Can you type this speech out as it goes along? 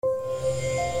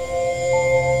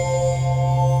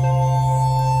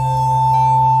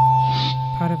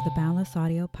Boundless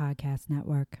Audio Podcast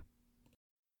Network.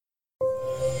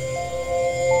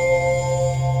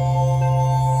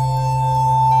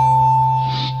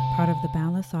 Part of the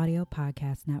Boundless Audio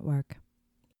Podcast Network.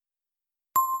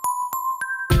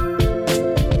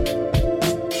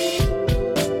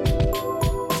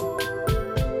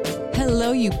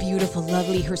 Hello, you beautiful,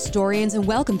 lovely historians, and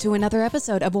welcome to another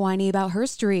episode of Whiny About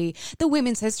Herstory, the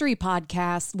women's history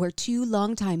podcast where two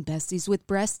longtime besties with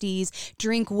breasties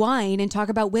drink wine and talk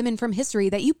about women from history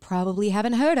that you probably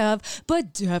haven't heard of,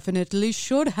 but definitely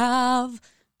should have.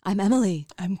 I'm Emily.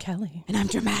 I'm Kelly. And I'm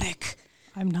dramatic.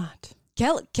 I'm not.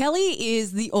 Kelly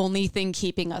is the only thing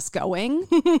keeping us going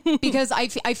because I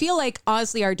feel like,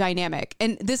 honestly, our dynamic,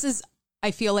 and this is,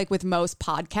 I feel like with most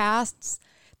podcasts,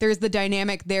 there's the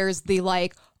dynamic, there's the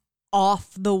like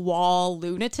off the wall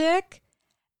lunatic.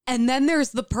 And then there's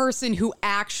the person who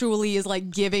actually is like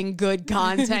giving good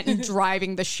content and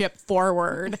driving the ship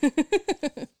forward.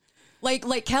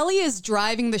 Like Kelly is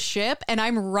driving the ship and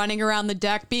I'm running around the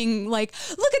deck being like,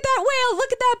 look at that whale,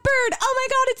 look at that bird. Oh my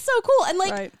God, it's so cool. And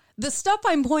like the stuff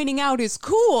I'm pointing out is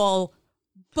cool,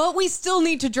 but we still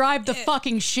need to drive the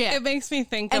fucking ship. It makes me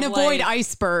think and of avoid like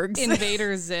icebergs.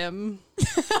 Invader Zim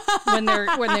when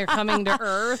they're coming to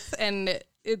Earth and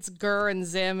it's Gur and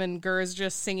Zim and Gur's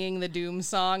just singing the Doom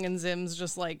song and Zim's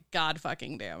just like, God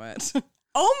fucking damn it.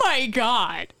 Oh my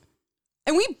God.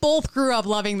 And we both grew up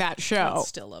loving that show. I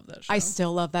still love that show. I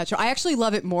still love that show. I actually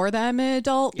love it more than I'm an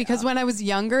adult because when I was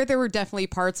younger, there were definitely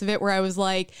parts of it where I was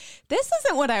like, this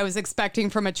isn't what I was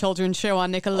expecting from a children's show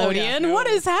on Nickelodeon. Oh, yeah, no. What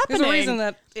is happening? There's a reason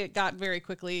that it got very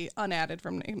quickly unadded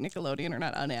from Nickelodeon, or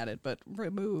not unadded, but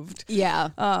removed. Yeah.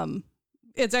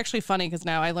 It's actually funny because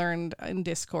now I learned in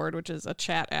Discord, which is a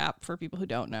chat app for people who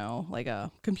don't know, like a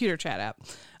computer chat app.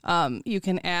 You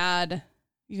can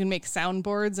make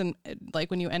soundboards, and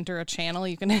like when you enter a channel,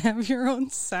 you can have your own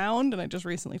sound. And I just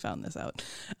recently found this out.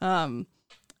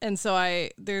 And so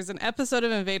there's an episode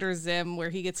of Invader Zim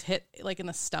where he gets hit like in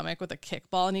the stomach with a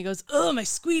kickball and he goes, "Oh, my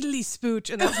squeedly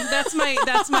spooch." And that's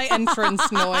my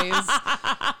entrance noise.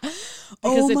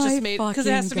 Because because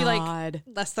it has to be like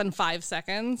less than 5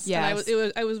 seconds. Yes.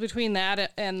 And I was between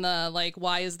that and the like,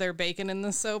 why is there bacon in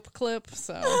the soap clip?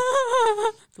 So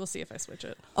we'll see if I switch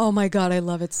it. Oh my God, I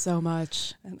love it so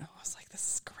much. And I was like,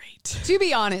 this is great. To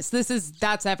be honest,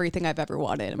 that's everything I've ever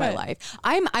wanted in my life.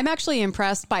 I'm actually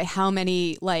impressed by how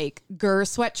many like Gur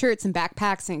sweatshirts and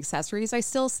backpacks and accessories I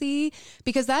still see,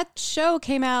 because that show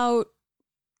came out,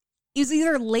 it was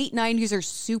either late 90s or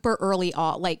super early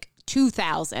on, like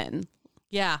 2000.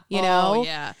 Yeah. You know? Oh,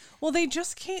 yeah. Well, they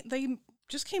just came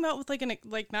out with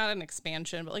like not an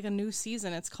expansion, but like a new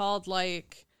season. It's called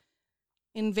like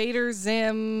Invader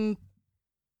Zim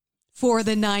for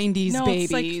the 90s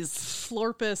babies. It's like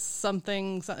Florpus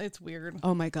something. It's weird.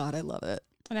 Oh my God, I love it.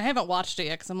 And I haven't watched it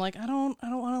yet because I'm like, I don't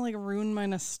want to like ruin my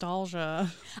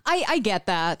nostalgia. I get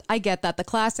that. The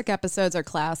classic episodes are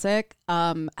classic.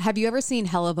 Have you ever seen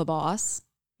Hell of a Boss?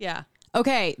 Yeah.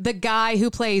 Okay, the guy who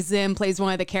plays Zim plays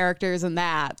one of the characters in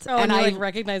that. Oh, and I like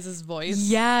recognize his voice.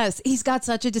 Yes, he's got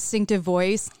such a distinctive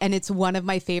voice, and it's one of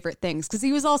my favorite things because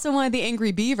he was also one of the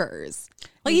Angry Beavers.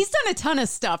 Like, he's done a ton of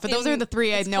stuff, but those are the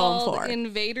three I know him for.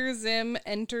 Invader Zim,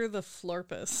 Enter the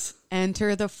Florpus.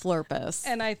 Enter the Florpus.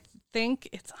 And I think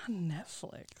it's on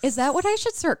Netflix. Is that what I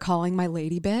should start calling my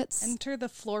lady bits? Enter the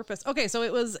Florpus. Okay, so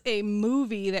it was a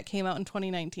movie that came out in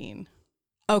 2019.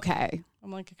 Okay.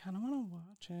 I'm like, I kind of want to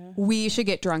watch it. We should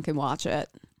get drunk and watch it.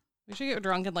 We should get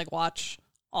drunk and like watch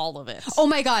all of it. Oh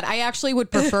my God, I actually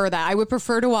would prefer that. I would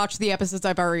prefer to watch the episodes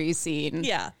I've already seen.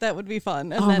 Yeah, that would be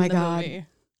fun. And oh then my the God. Movie.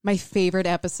 My favorite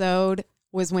episode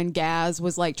was when Gaz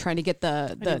was like trying to get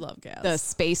the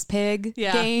space pig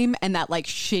game, and that like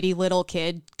shitty little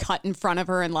kid cut in front of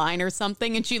her in line or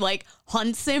something, and she like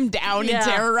hunts him down and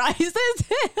terrorizes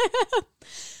him.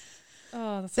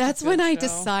 Oh, that's when I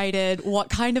decided what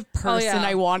kind of person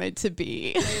I wanted to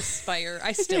be.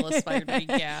 I still aspire to be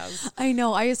Gaz. I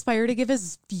know. I aspire to give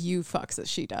as few fucks as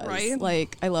she does. Right?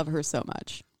 Like, I love her so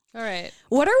much. All right.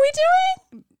 What are we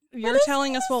doing? You're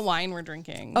telling us what wine we're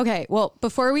drinking. Okay. Well,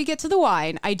 before we get to the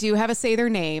wine, I do have to say their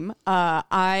name.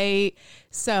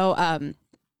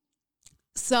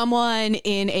 Someone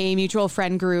in a mutual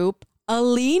friend group,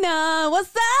 Alina,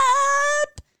 what's up?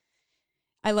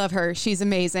 I love her. She's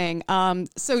amazing.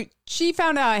 So she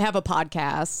found out I have a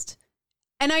podcast,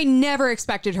 and I never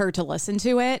expected her to listen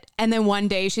to it. And then one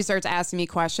day she starts asking me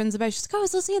questions about, she's like, oh, I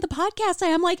was listening to the podcast.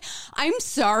 I'm like, I'm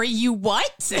sorry, you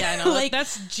what? Yeah, I know. Like,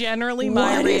 that's generally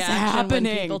my what reaction is happening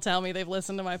when people tell me they've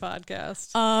listened to my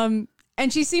podcast.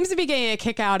 And she seems to be getting a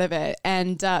kick out of it.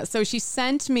 And so she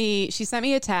sent me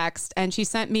a text, and she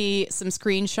sent me some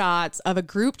screenshots of a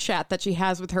group chat that she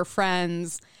has with her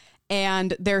friends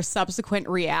and their subsequent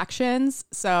reactions.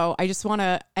 So I just want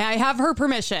to, I have her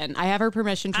permission.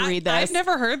 To read this. I've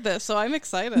never heard this, so I'm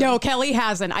excited. No, Kelly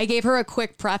hasn't. I gave her a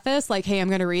quick preface, like, hey, I'm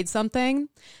going to read something.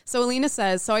 So Alina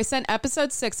says, so I sent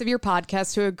episode 6 of your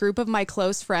podcast to a group of my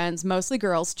close friends, mostly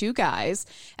girls, 2 guys.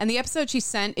 And the episode she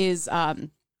sent is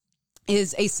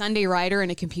a Sunday Rider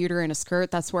and a Computer in a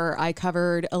Skirt. That's where I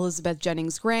covered Elizabeth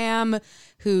Jennings Graham,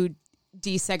 who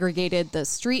desegregated the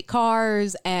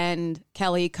streetcars, and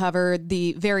Kelly covered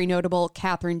the very notable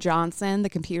Katherine Johnson, the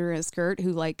Computer in a Skirt,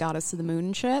 who like got us to the moon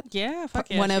and shit. Yeah, fuck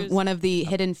yeah. One of the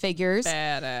hidden figures.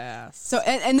 Badass. So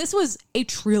and this was a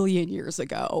trillion years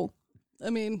ago. I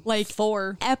mean, like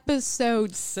 4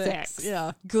 episode 6.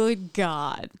 Yeah. Good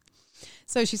God.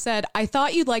 So she said, I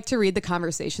thought you'd like to read the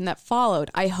conversation that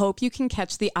followed. I hope you can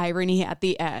catch the irony at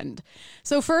the end.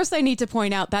 So first I need to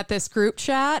point out that this group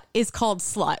chat is called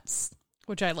Sluts.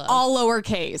 Which I love. All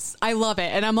lowercase. I love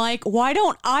it. And I'm like, why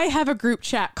don't I have a group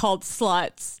chat called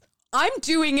Sluts? I'm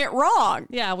doing it wrong.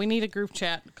 Yeah, we need a group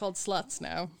chat called Sluts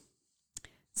now.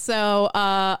 So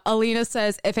Alina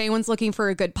says, if anyone's looking for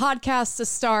a good podcast to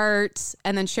start,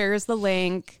 and then shares the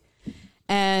link.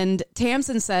 And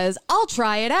Tamsin says, I'll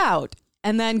try it out.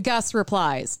 And then Gus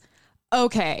replies,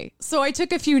 okay, so I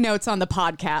took a few notes on the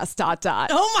podcast, ...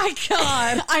 Oh my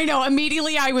God. I know.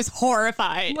 Immediately I was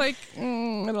horrified. Like, I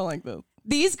don't like this.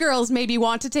 These girls made me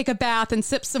want to take a bath and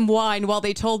sip some wine while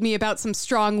they told me about some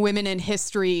strong women in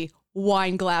history.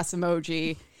 Wine glass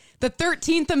emoji. The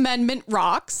 13th Amendment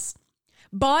rocks.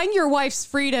 Buying your wife's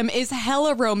freedom is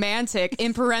hella romantic.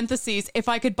 In parentheses, if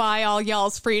I could buy all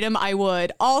y'all's freedom, I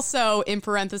would. Also, in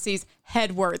parentheses,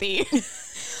 headworthy.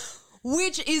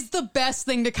 Which is the best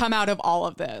thing to come out of all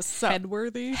of this. So,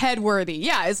 Headworthy? Headworthy.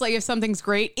 Yeah, it's like if something's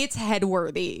great, it's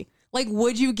headworthy. Like,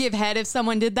 would you give head if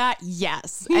someone did that?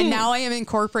 Yes. And now I am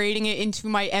incorporating it into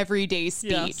my everyday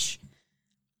speech. Yes.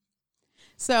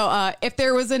 So if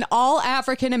there was an all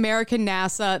African American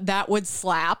NASA, that would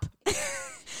slap.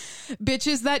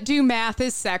 Bitches that do math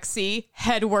is sexy.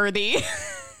 Headworthy.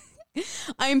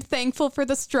 I'm thankful for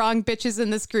the strong bitches in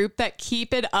this group that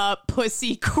keep it up,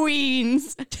 pussy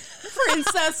queens.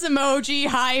 Princess emoji,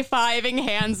 high-fiving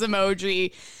hands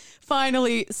emoji.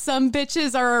 Finally, some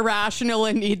bitches are irrational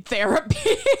and need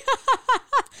therapy.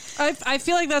 I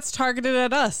feel like that's targeted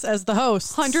at us as the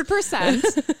hosts.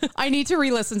 100%. I need to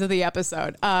re-listen to the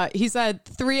episode. He said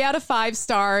 3 out of 5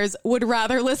 stars. Would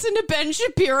rather listen to Ben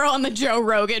Shapiro on the Joe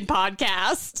Rogan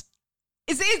podcast.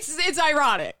 It's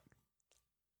ironic.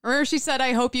 Remember she said,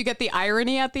 I hope you get the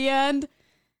irony at the end?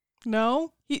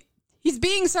 No. He's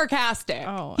being sarcastic.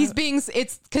 Oh,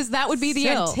 it's because that would be the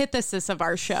antithesis of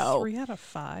our show. 3 out of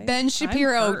 5. Ben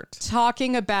Shapiro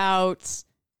talking about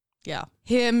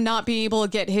him not being able to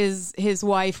get his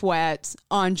wife wet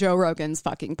on Joe Rogan's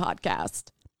fucking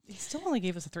podcast. He still only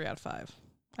gave us a 3 out of 5.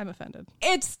 I'm offended.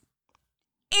 It's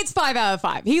 5 out of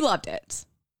 5. He loved it.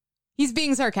 He's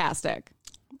being sarcastic.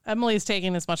 Emily's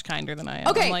taking this much kinder than I am.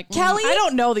 Okay, I'm like, Kelly, I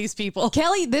don't know these people.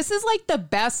 Kelly, this is like the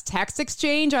best text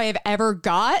exchange I have ever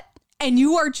got, and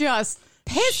you are just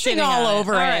pissing all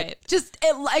over it. Right. Just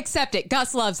accept it.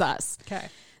 Gus loves us. Okay.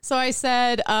 So I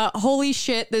said, holy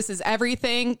shit, this is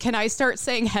everything. Can I start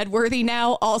saying headworthy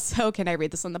now? Also, can I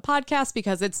read this on the podcast?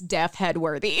 Because it's deaf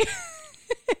headworthy.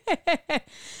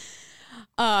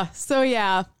 So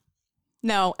yeah.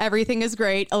 No, everything is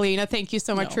great. Alina, thank you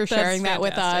so much for sharing that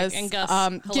with us. And Gus,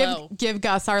 hello. Give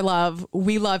Gus our love.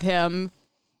 We love him.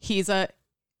 He's the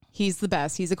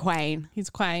best. He's a queen. He's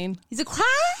a queen. He's a queen.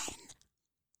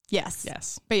 Yes.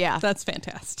 Yes. But yeah. That's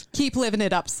fantastic. Keep living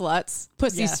it up, sluts.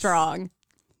 Pussy strong.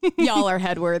 Y'all are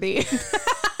headworthy.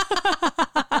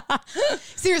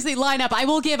 Seriously, line up. I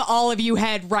will give all of you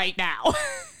head right now.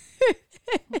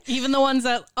 Even the ones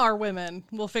that are women.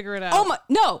 We'll figure it out. Oh my,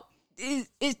 no.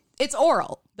 It's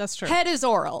oral. That's true. Head is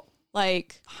oral.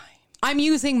 Like, I'm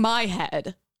using my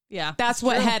head. Yeah. That's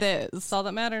what true. head is. That's all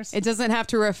that matters. It doesn't have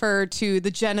to refer to the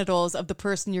genitals of the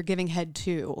person you're giving head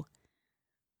to.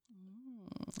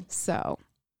 So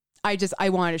I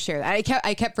wanted to share that.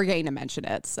 I kept forgetting to mention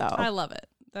it. So I love it.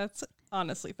 That's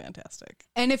honestly fantastic.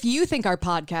 And if you think our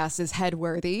podcast is head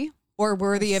worthy or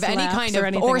worthy of any kind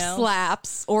of, or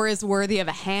slaps, or is worthy of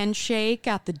a handshake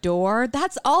at the door,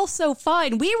 that's also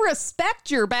fine. We respect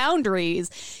your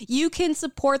boundaries. You can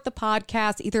support the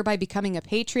podcast either by becoming a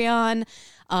Patreon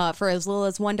for as little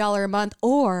as $1 a month,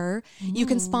 or you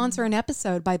can sponsor an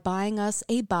episode by buying us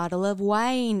a bottle of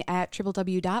wine at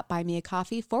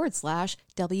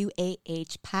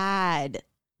www.buymeacoffee.com/WAHpod.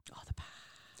 Oh, the pod.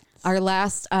 Our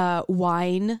last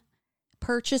wine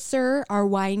purchaser, our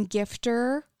wine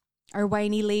gifter, our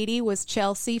winey lady was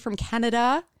Chelsea from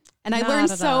Canada. And I learned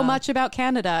so much about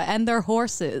Canada and their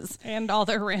horses. And all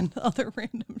their other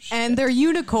random shit. And their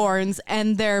unicorns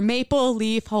and their maple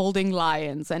leaf holding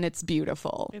lions. And it's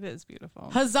beautiful. It is beautiful.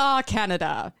 Huzzah,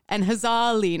 Canada. And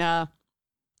huzzah, Lena.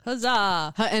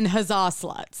 Huzzah. And huzzah,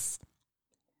 sluts.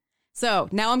 So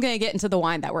now I'm going to get into the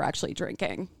wine that we're actually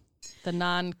drinking. The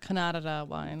non-Canada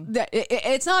wine.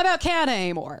 It's not about Canada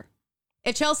anymore.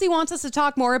 If Chelsea wants us to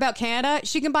talk more about Canada,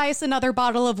 she can buy us another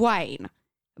bottle of wine.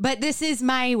 But this is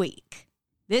my week.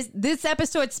 This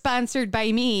episode's sponsored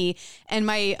by me and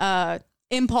my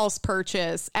impulse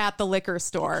purchase at the liquor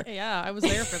store. Yeah, I was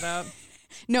there for that.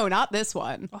 No, not this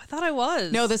one. Oh, I thought I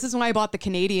was. No, this is when I bought the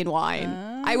Canadian wine.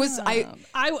 I was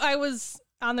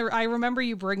on the. I remember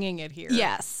you bringing it here.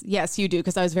 Yes, you do,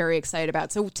 because I was very excited about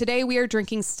it. So today we are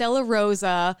drinking Stella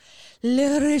Rosa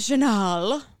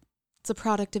L'Original. It's a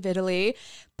product of Italy.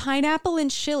 Pineapple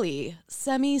and chili,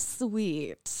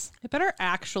 semi-sweet. It better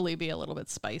actually be a little bit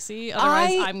spicy.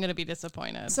 Otherwise, I'm going to be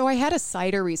disappointed. So I had a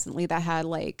cider recently that had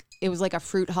it was like a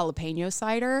fruit jalapeno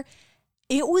cider.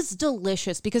 It was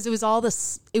delicious because it was all the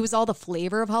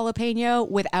flavor of jalapeno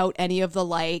without any of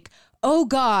the oh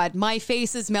God, my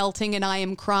face is melting and I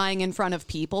am crying in front of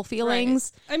people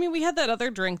feelings. Right. I mean, we had that other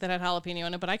drink that had jalapeno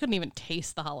in it, but I couldn't even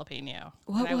taste the jalapeno.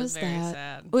 What and was I was very that?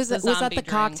 sad. Was that the drink.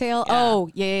 cocktail? Yeah. Oh,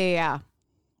 yeah.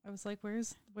 I was like,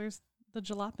 where's the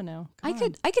jalapeno? I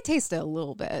could taste it a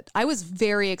little bit. I was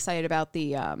very excited about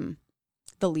the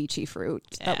lychee fruit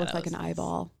that looked like an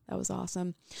eyeball. That was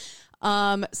awesome.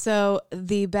 So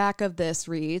the back of this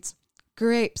reads,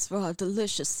 grapes for our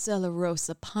delicious Stella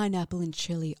Rosa pineapple and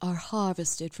chili are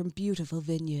harvested from beautiful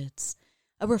vineyards.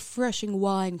 A refreshing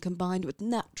wine combined with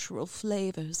natural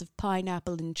flavors of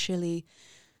pineapple and chili.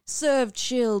 Served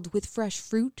chilled with fresh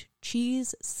fruit,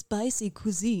 cheese, spicy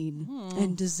cuisine,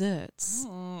 and desserts.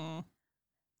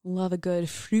 Love a good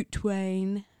fruit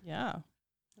wine. Yeah,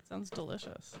 that sounds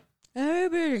delicious.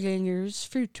 Oberlinger's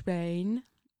fruit wine.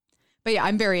 But yeah,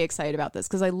 I'm very excited about this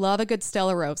because I love a good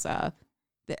Stella Rosa.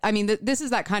 I mean, this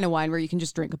is that kind of wine where you can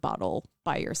just drink a bottle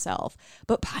by yourself.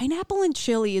 But pineapple and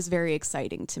chili is very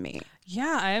exciting to me.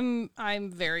 Yeah,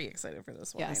 I'm very excited for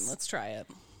this wine. Yes. Let's try it.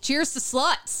 Cheers to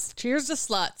sluts. Cheers to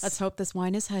sluts. Let's hope this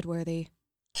wine is headworthy.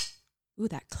 Ooh,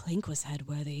 that clink was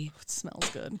headworthy. It smells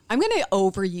good. I'm going to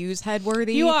overuse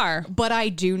headworthy. You are. But I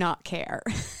do not care.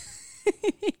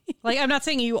 I'm not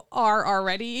saying you are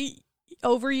already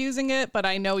overusing it, but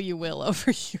I know you will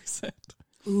overuse it.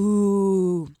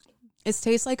 Ooh. It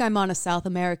tastes like I'm on a South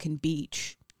American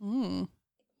beach. And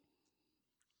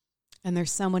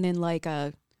there's someone in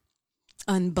a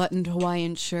unbuttoned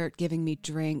Hawaiian shirt giving me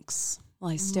drinks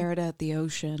while I stare at the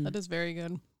ocean. That is very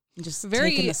good. And just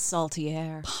very taking the salty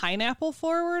air. Pineapple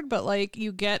forward, but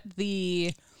you get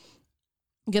the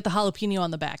jalapeno on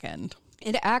the back end.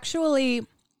 It actually,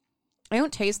 I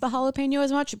don't taste the jalapeno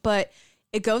as much, but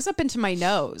it goes up into my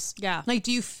nose. Yeah.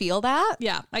 Do you feel that?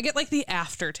 Yeah. I get the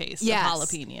aftertaste of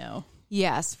jalapeno.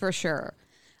 Yes, for sure.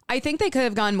 I think they could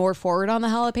have gone more forward on the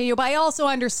jalapeno, but I also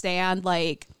understand,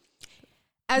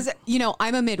 as you know,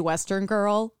 I'm a Midwestern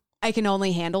girl. I can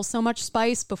only handle so much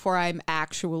spice before I'm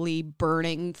actually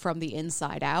burning from the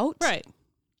inside out. Right.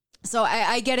 So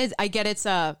I get it. I get it's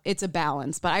a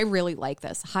balance, but I really like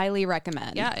this. Highly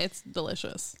recommend. Yeah, it's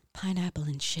delicious. Pineapple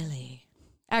and chili.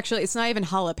 Actually, it's not even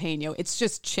jalapeno. It's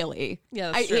just chili.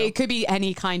 Yeah, that's true. It could be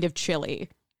any kind of chili.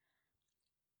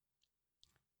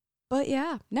 But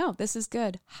yeah, no, this is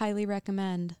good. Highly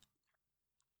recommend.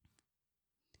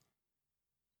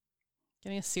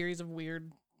 Getting a series of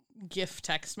weird GIF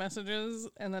text messages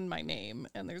and then my name,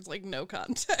 and there's no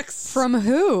context. From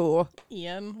who?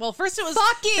 Ian. Well, first it was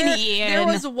fucking Ian. There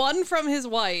was one from his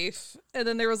wife, and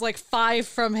then there was 5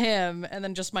 from him, and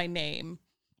then just my name.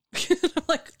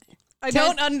 I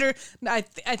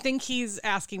think he's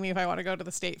asking me if I want to go to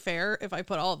the state fair if I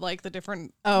put all the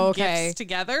different gifts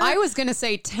together. I was gonna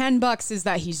say $10 is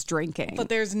that he's drinking, but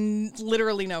there's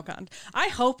literally no I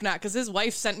hope not, because his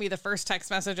wife sent me the first text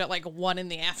message at 1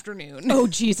 p.m. Oh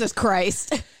Jesus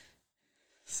Christ!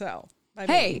 So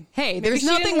hey, there's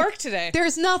nothing didn't work today.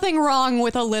 There's nothing wrong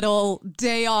with a little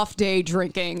day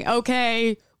drinking.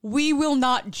 Okay, we will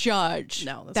not judge.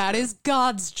 No, that is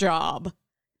God's job.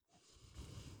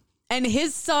 And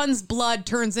his son's blood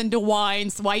turns into wine,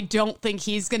 so I don't think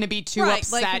he's going to be too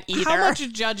upset either. How much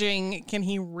judging can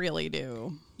he really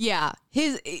do? Yeah.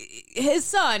 His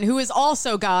son, who is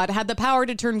also God, had the power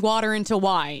to turn water into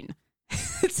wine.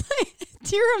 It's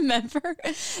Do you remember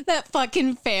that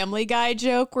fucking Family Guy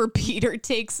joke where Peter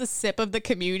takes a sip of the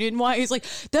communion wine? He's like,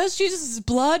 that's Jesus'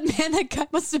 blood? Man, that guy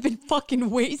must have been fucking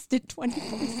wasted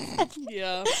 24/7.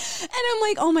 Yeah. And I'm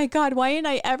like, oh my God, why didn't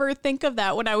I ever think of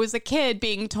that when I was a kid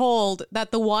being told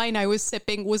that the wine I was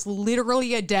sipping was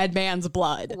literally a dead man's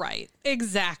blood? Right.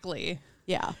 Exactly.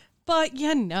 Yeah. But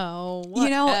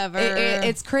whatever.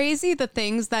 It's crazy the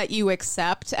things that you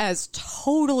accept as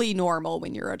totally normal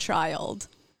when you're a child.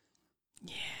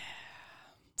 Yeah.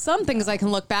 Some things I can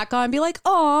look back on and be like,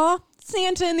 aw,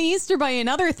 Santa and the Easter Bunny, and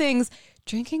other things,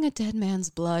 drinking a dead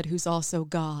man's blood who's also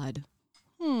God.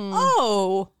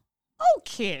 Oh,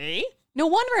 okay. No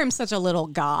wonder I'm such a little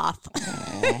goth.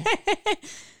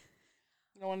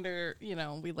 No wonder,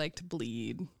 we like to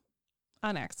bleed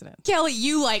on accident. Kelly,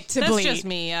 you like to bleed. That's just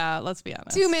me. Let's be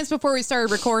honest. 2 minutes before we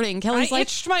started recording, Kelly's I like,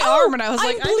 itched my arm and I was I'm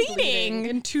like, bleeding. I'm bleeding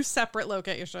in 2 separate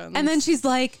locations. And then she's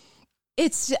like,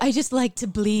 I just like to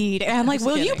bleed. And I'm like,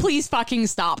 will you kidding. please fucking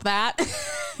stop that?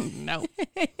 No.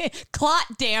 Clot,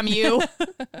 damn you.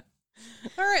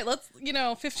 All right, let's,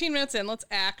 15 minutes in, let's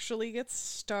actually get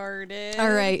started.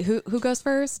 All right, who goes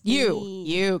first? You,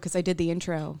 Me. because I did the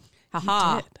intro. You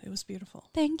Haha. did. It was beautiful.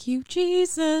 Thank you,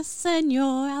 Jesus, and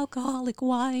your alcoholic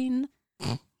wine.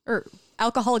 Or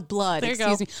alcoholic blood, There you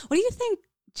excuse go. me. What do you think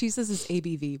Jesus'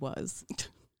 ABV was?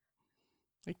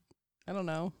 I don't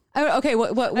know. Okay,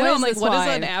 what I know, is I'm like, this what is wine?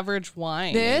 an average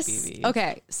wine? This? ABV?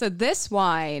 Okay, so this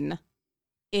wine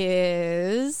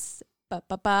is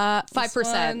 5%. This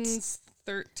one's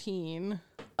 13.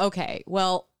 Okay,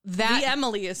 well, The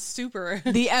Emily is super.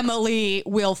 the Emily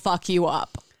will fuck you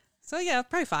up. So yeah,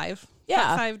 probably 5.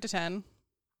 Yeah. 5 to 10.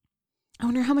 I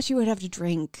wonder how much you would have to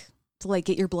drink to like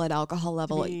get your blood alcohol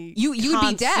level. Be You would be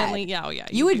constantly- dead. Yeah, oh yeah.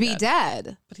 You would be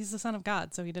dead. But he's the son of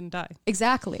God, so he didn't die.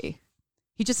 Exactly.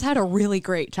 He just had a really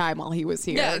great time while he was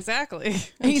here. Yeah, exactly.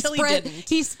 He Until spread,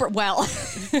 he didn't. well,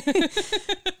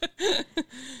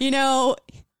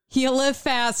 you live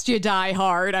fast, you die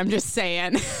hard. I'm just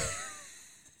saying.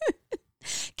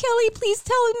 Kelly, please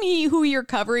tell me who you're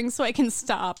covering so I can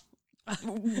stop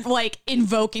like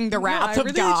invoking the wrath I of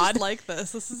really God. just like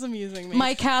this. This is amusing me.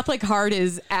 My Catholic heart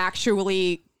is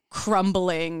actually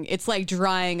crumbling. It's like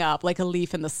drying up like a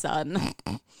leaf in the sun.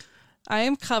 I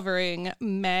am covering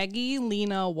Maggie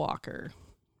Lena Walker.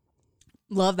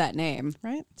 Love that name.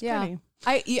 Right? It's Yeah.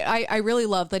 pretty. I really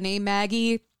love the name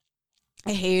Maggie.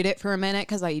 I hated it for a minute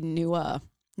because I knew a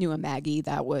Maggie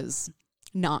that was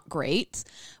not great.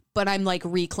 But I'm like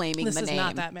reclaiming This the is name.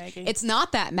 not that Maggie. It's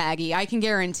not that Maggie. I can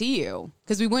guarantee you,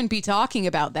 because we wouldn't be talking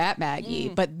about that Maggie.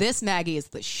 But this Maggie is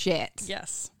the shit.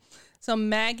 Yes. So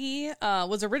Maggie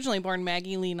was originally born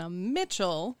Maggie Lena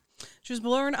Mitchell. She was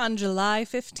born on July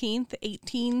 15th,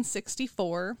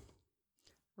 1864.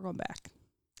 We're going back.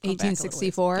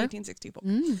 1864.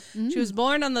 1864. She was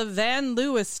born on the Van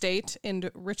Loo estate in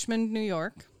Richmond, New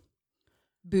York.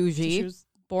 Bougie. She was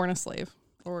born a slave.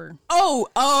 Or oh,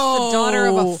 the daughter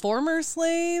of a former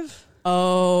slave.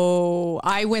 Oh,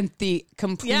 I went the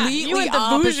completely you went the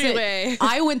opposite bougie way.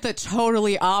 I went the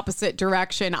totally opposite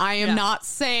direction. I am Yeah. not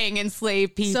saying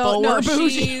enslaved people So were no,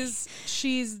 bougie.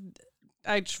 she's.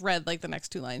 I just read like the next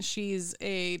 2 lines. She's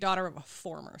a daughter of a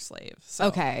former slave. So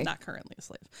Okay. not currently a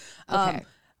slave. Okay.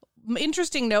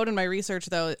 Interesting note in my research,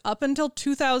 though, up until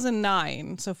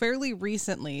 2009, so fairly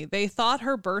recently, they thought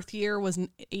her birth year was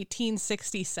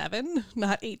 1867,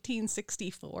 not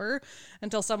 1864,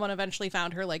 until someone eventually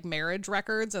found her like marriage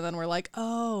records, and then we're like,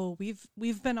 oh,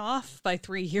 we've been off by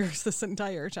 3 years this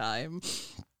entire time.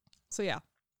 So yeah,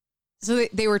 So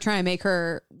they were trying to make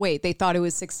her wait. They thought it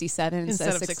was 67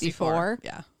 instead of 64.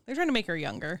 Yeah, they're trying to make her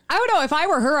younger. I don't know. If I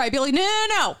were her, I'd be like,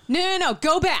 no,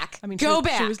 go back. I mean, go she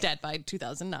back. was dead by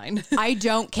 2009. I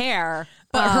don't care.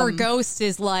 But her ghost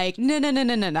is like,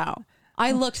 no.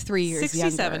 I looked 3 years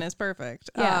 67 younger. is perfect.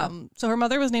 Yeah. So her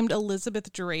mother was named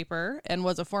Elizabeth Draper and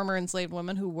was a former enslaved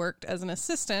woman who worked as an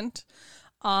assistant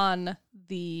on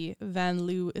the Van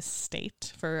Loo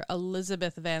estate for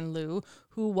Elizabeth Van Loo,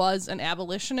 who was an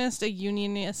abolitionist, a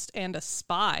unionist, and a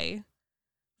spy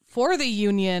for the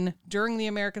Union during the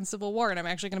American Civil War. And I'm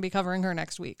actually going to be covering her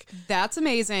next week. That's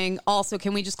amazing. Also,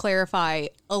 can we just clarify,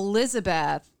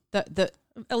 Elizabeth, the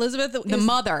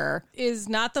mother is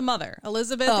not the mother.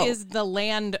 Elizabeth is the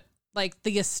land, like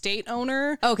the estate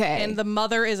owner. Okay. And the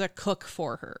mother is a cook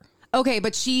for her. Okay,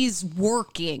 but she's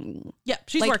working. Yeah,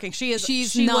 she's Like, working. She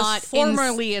she's was not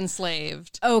formerly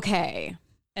enslaved Okay.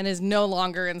 and is no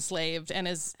longer enslaved and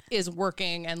is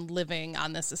working and living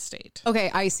on this estate. Okay,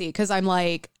 I see. Because I'm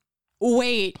like,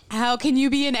 wait, how can you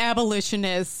be an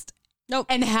abolitionist Nope.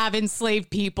 and have enslaved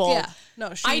people. Yeah.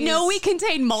 No, I know we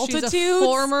contain multitudes. She's a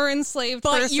former enslaved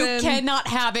but person. you cannot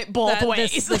have it both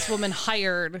ways. This woman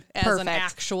hired as Perfect. an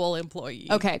actual employee.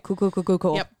 Okay,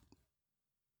 cool. Yep.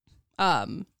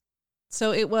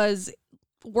 So it was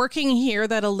working here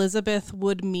that Elizabeth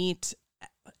would meet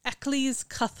Eccles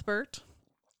Cuthbert.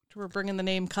 We're bringing the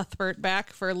name Cuthbert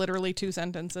back for literally 2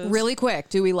 sentences. Really quick,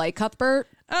 do we like Cuthbert?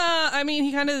 I mean,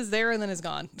 he kind of is there and then is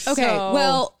gone. Okay, So-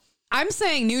 well, I'm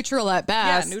saying neutral at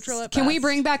best. Yeah, neutral at Can we best.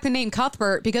 bring back the name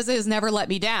Cuthbert? Because it has never let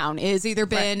me down. It has either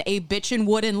been a bitchin'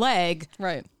 wooden leg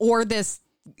Right. or this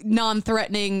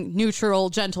non-threatening neutral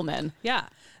gentleman. Yeah.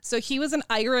 So he was an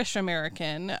Irish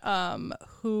American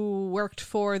who worked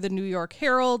for the New York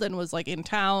Herald and was like in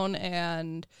town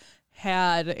and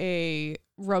had a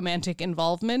romantic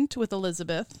involvement with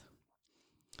Elizabeth.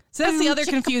 So that's the other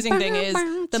confusing thing is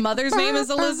the mother's name is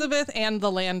Elizabeth and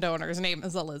the landowner's name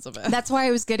is Elizabeth. That's why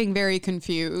I was getting very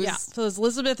confused. Yeah. So it's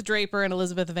Elizabeth Draper and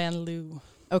Elizabeth Van Loo.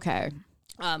 Okay.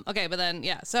 Okay, but then,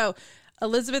 yeah. So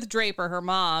Elizabeth Draper, her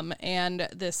mom, and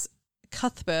this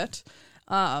Cuthbert,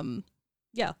 had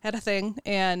a thing.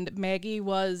 And Maggie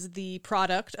was the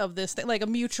product of this thing, like a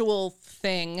mutual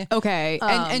thing. Okay.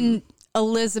 And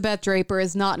Elizabeth Draper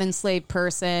is not an enslaved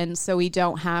person, so we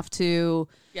don't have to.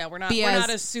 Yeah, we're not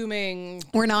assuming.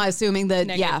 We're not assuming that.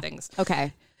 Negative things.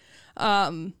 Okay.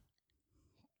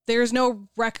 There's no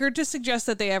record to suggest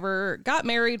that they ever got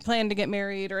married, planned to get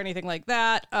married, or anything like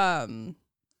that. And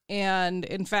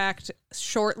in fact,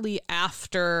 shortly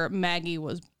after Maggie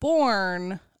was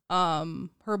born,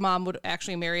 her mom would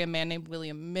actually marry a man named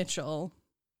William Mitchell,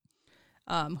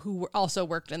 who also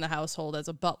worked in the household as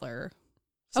a butler.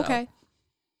 So, Okay.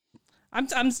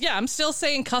 I'm still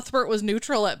saying Cuthbert was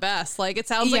neutral at best. Like it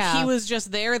sounds like he was just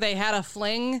there. They had a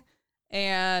fling,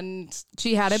 and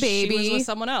She had a baby. She was with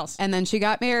someone else, And then she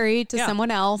got married to someone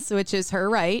else, which is her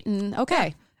right. And okay.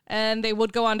 Yeah. And they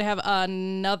would go on to have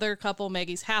another couple,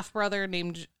 Maggie's half brother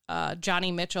named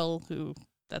Johnny Mitchell, who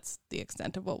that's the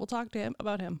extent of what we'll talk to him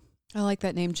about him. I like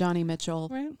that name, Johnny Mitchell.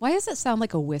 Right. Why does it sound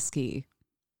like a whiskey?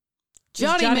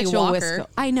 Johnny Mitchell Walker. whiskey.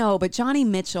 I know, but Johnny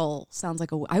Mitchell sounds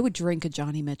like I would drink a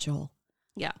Johnny Mitchell.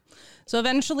 Yeah. So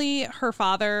eventually her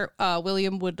father,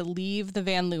 William, would leave the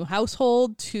Van Loo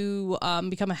household to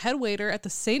become a head waiter at the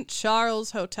St.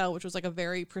 Charles Hotel, which was like a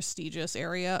very prestigious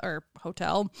area or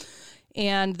hotel.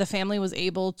 And the family was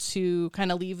able to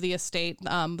kind of leave the estate.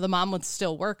 The mom would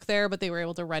still work there, but they were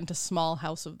able to rent a small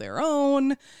house of their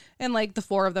own. And like the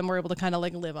 4 of them were able to kind of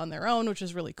like live on their own, which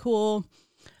is really cool.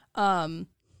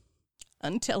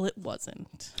 Until it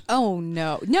wasn't. Oh,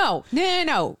 no.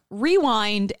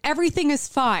 Rewind. Everything is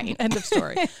fine. End of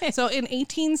story. So in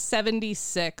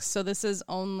 1876, so this is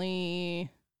only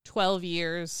 12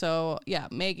 years. So yeah,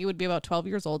 Maggie would be about 12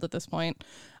 years old at this point.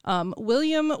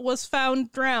 William was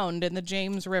found drowned in the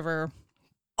James River.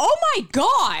 Oh my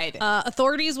God.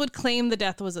 Authorities would claim the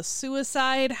death was a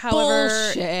suicide.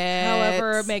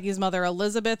 However, Maggie's mother,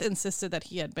 Elizabeth, insisted that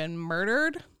he had been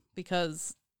murdered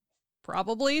because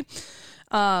probably.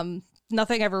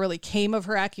 Nothing ever really came of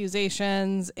her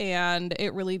accusations, and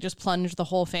it really just plunged the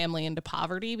whole family into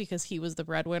poverty because he was the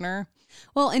breadwinner.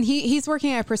 Well, and he's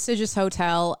working at a prestigious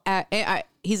hotel.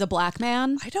 He's a black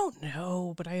man. I don't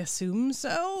know, but I assume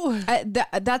so.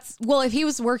 If he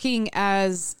was working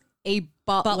as a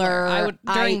butler,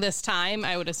 during this time,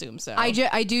 I would assume so. I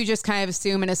do just kind of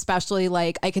assume, and especially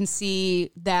like I can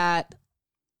see that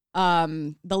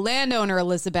the landowner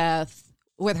Elizabeth,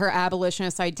 with her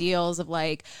abolitionist ideals of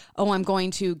like, oh, I'm going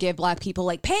to give black people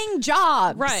like paying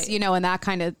jobs, right? And that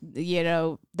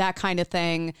kind of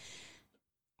thing.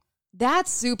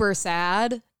 That's super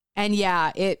sad. And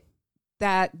yeah,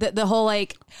 the whole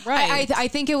like, right. I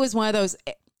think it was one of those.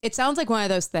 It sounds like one of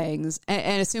those things.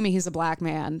 And assuming he's a black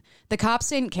man, the cops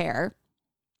didn't care.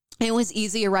 It was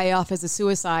easy to write off as a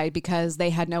suicide because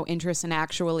they had no interest in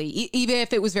actually, even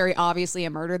if it was very obviously a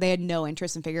murder, they had no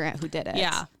interest in figuring out who did it.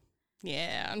 Yeah.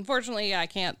 Yeah, unfortunately, I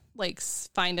can't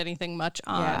find anything much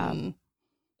on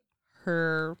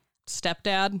her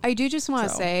stepdad. I do just want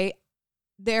to say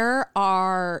there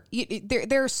are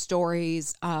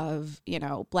stories of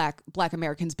black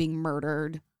Americans being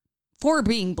murdered for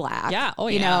being black. Yeah,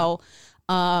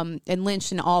 and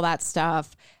lynched and all that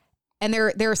stuff. And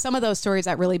there are some of those stories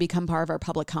that really become part of our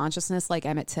public consciousness, like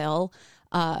Emmett Till.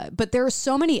 But there are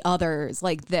so many others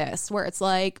like this where it's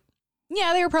like,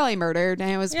 yeah, they were probably murdered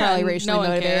and it was probably racially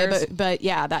motivated. But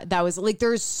yeah, that was like,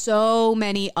 there's so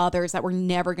many others that we're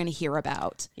never going to hear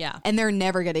about. Yeah. And they're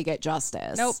never going to get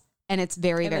justice. Nope. And it's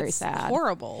very, very sad.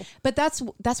 Horrible. But that's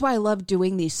why I love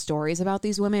doing these stories about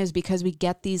these women, is because we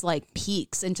get these like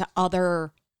peeks into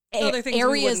other things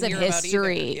areas of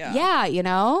history. Yeah.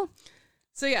 Yeah,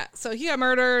 So he got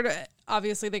murdered.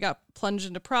 Obviously, they got plunged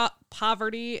into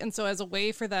poverty. And so as a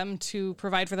way for them to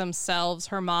provide for themselves,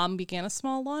 her mom began a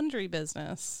small laundry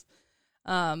business.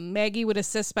 Maggie would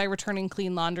assist by returning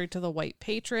clean laundry to the white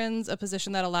patrons, a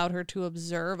position that allowed her to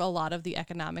observe a lot of the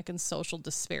economic and social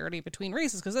disparity between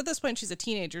races. Because at this point, she's a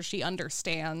teenager. She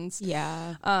understands.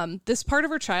 Yeah. This part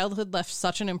of her childhood left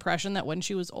such an impression that when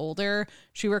she was older,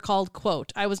 she recalled,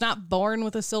 quote, "I was not born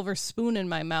with a silver spoon in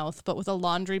my mouth, but with a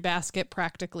laundry basket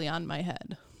practically on my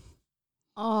head."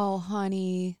 Oh,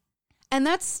 honey. And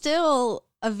that's still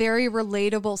a very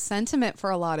relatable sentiment for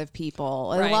a lot of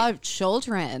people, Right. a lot of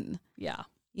children. Yeah.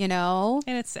 You know?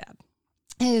 And it's sad.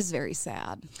 It is very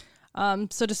sad.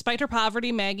 So despite her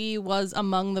poverty, Maggie was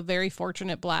among the very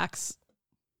fortunate blacks,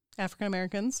 African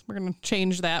Americans. We're going to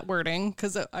change that wording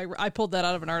because I pulled that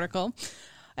out of an article.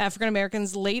 African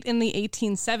Americans late in the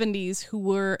 1870s who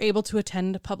were able to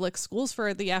attend public schools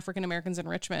for the African Americans in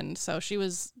Richmond. So she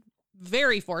was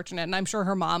very fortunate, and I'm sure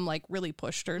her mom like really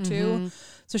pushed her to.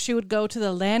 So she would go to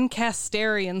the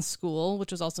Lancasterian School,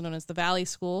 which was also known as the Valley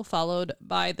School, followed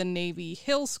by the Navy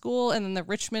Hill School, and then the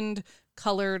Richmond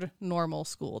Colored Normal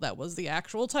School. That was the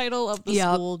actual title of the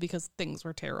school because things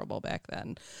were terrible back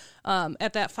then.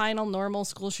 At that final normal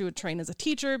school, she would train as a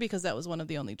teacher because that was one of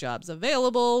the only jobs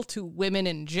available to women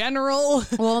in general,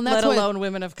 Well, and that's let alone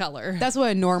women of color. That's what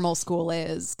a normal school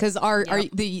is, because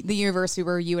the university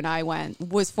where you and I went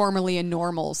was formerly a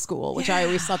normal school, which I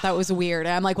always thought that was weird.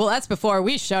 And I'm like, well, that's before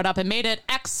we showed up and made it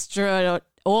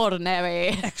extraordinary,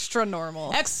 Extra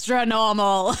normal.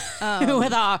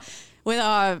 with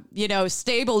our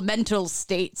stable mental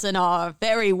states and our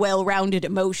very well-rounded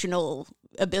emotional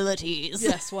abilities.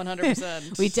 Yes,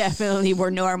 100%. We definitely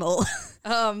were normal.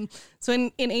 So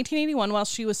in 1881, while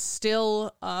she was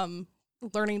still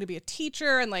learning to be a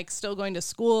teacher and like still going to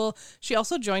school, she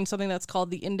also joined something that's called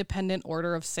the Independent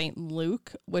Order of St.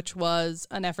 Luke, which was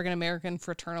an African-American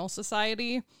fraternal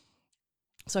society.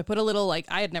 So I put a little I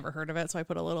had never heard of it, so I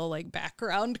put a little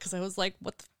background because I was like,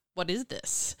 what is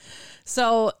this?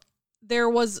 So there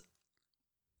was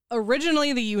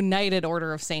originally the United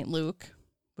Order of St. Luke,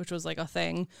 which was a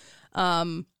thing.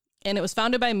 And it was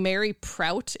founded by Mary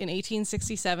Prout in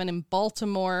 1867 in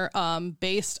Baltimore,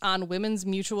 based on Women's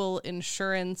Mutual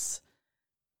Insurance.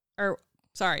 It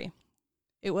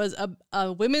was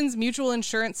a Women's Mutual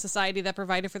Insurance Society that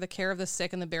provided for the care of the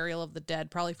sick and the burial of the dead,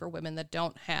 probably for women that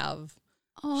don't have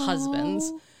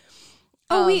husbands.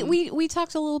 We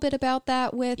talked a little bit about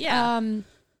that with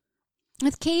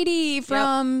Katie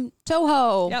from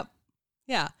Toho. Yep.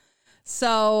 Yeah.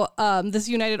 So this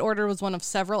United Order was one of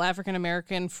several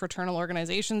African-American fraternal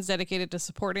organizations dedicated to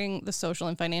supporting the social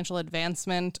and financial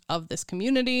advancement of this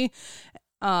community.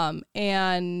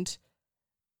 And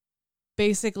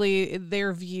basically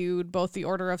they're viewed, both the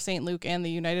Order of St. Luke and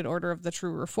the United Order of the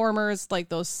True Reformers,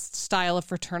 those style of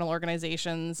fraternal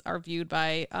organizations are viewed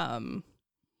by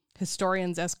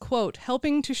historians as, quote,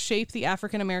 helping to shape the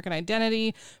African-American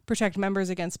identity, protect members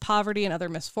against poverty and other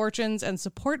misfortunes, and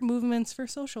support movements for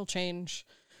social change.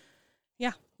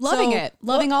 Yeah.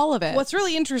 Loving all of it. What's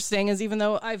really interesting is, even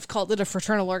though I've called it a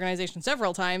fraternal organization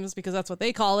several times because that's what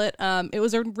they call it, it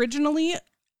was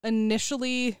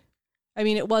initially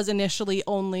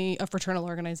only a fraternal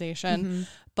organization,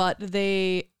 but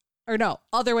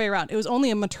other way around. It was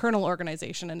only a maternal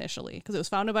organization initially because it was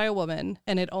founded by a woman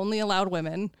and it only allowed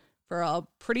women for a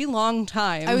pretty long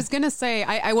time. I was going to say,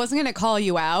 I wasn't going to call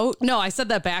you out. No, I said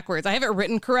that backwards. I have it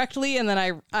written correctly. And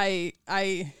then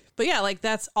but yeah,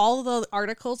 that's all the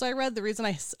articles I read. The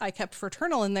reason I kept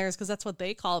fraternal in there is because that's what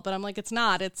they call it. But I'm like, it's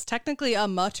not. It's technically a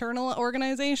maternal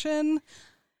organization.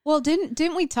 Well,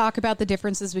 didn't we talk about the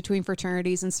differences between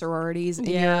fraternities and sororities in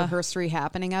your Herstory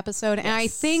Happening episode? Yes. And I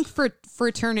think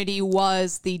fraternity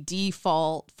was the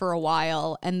default for a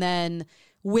while, and then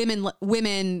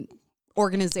women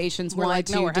organizations were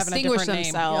to distinguish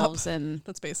themselves, and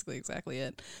that's basically exactly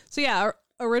it. So yeah,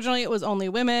 originally it was only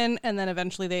women, and then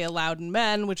eventually they allowed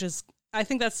men, which is, I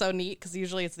think that's so neat because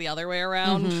usually it's the other way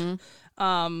around.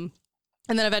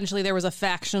 And then eventually there was a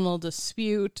factional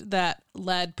dispute that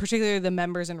led particularly the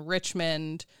members in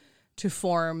Richmond to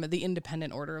form the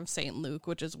Independent Order of St. Luke,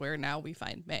 which is where now we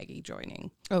find Maggie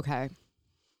joining. Okay.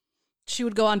 She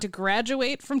would go on to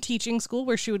graduate from teaching school,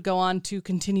 where she would go on to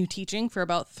continue teaching for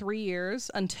about 3 years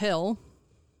until,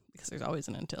 because there's always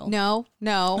an until. No.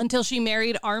 Until she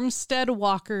married Armstead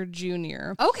Walker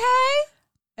Jr. Okay.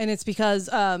 And it's because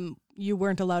you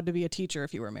weren't allowed to be a teacher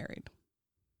if you were married.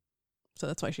 So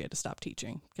that's why she had to stop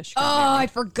teaching. I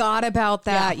forgot about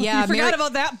that. Yeah, you forgot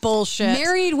about that bullshit.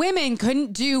 Married women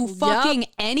couldn't do fucking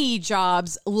any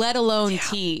jobs, let alone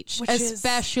teach,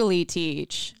 especially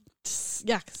teach. kids.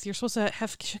 Yeah, because you're supposed to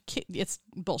have kids. It's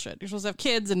bullshit. You're supposed to have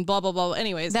kids and blah, blah, blah.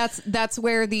 Anyways. That's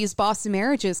where these Boston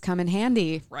marriages come in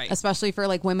handy. Right. Especially for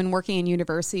like women working in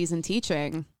universities and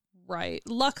teaching. Right.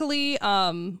 Luckily,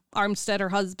 Armstead, her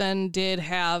husband, did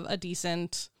have a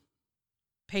decent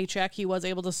paycheck. He was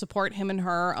able to support him and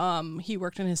her. He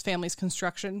worked in his family's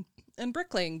construction and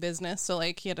bricklaying business. So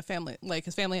like he had a family, like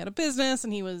his family had a business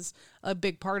and he was a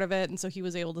big part of it. And so he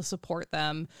was able to support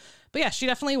them. But yeah, she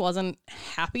definitely wasn't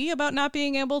happy about not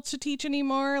being able to teach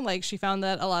anymore. Like she found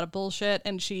that a lot of bullshit,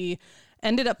 and she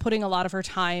ended up putting a lot of her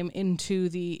time into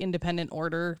the independent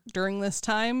order during this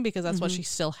time because that's what she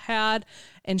still had.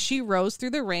 And she rose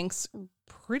through the ranks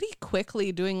pretty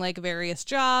quickly, doing like various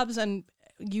jobs, and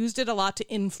used it a lot to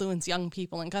influence young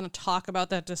people and kind of talk about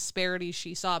that disparity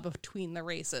she saw between the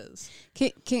races.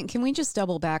 Can we just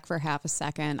double back for half a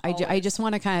second? I just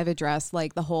want to kind of address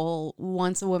like the whole,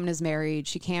 once a woman is married,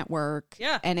 she can't work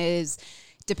and is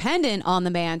dependent on the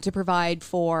man to provide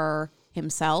for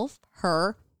himself,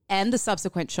 her, and the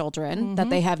subsequent children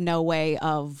that they have no way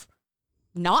of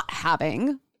not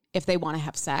having if they want to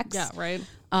have sex. Yeah, right.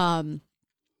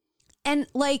 And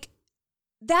like,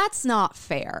 that's not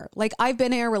fair. Like, I've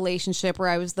been in a relationship where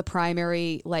I was the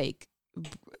primary, like,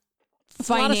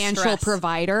 financial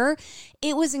provider.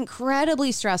 It was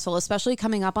incredibly stressful, especially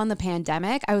coming up on the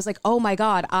pandemic. I was like, oh my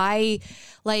God,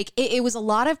 it was a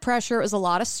lot of pressure. It was a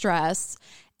lot of stress.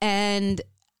 And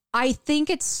I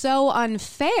think it's so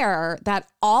unfair that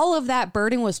all of that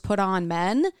burden was put on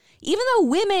men, even though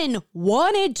women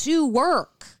wanted to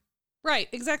work. Right,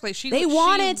 exactly. They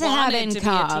wanted to have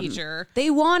income. To be a teacher. They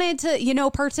wanted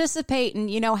to, participate and,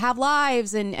 have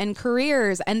lives and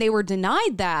careers, and they were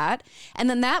denied that. And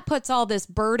then that puts all this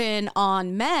burden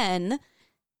on men,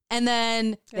 and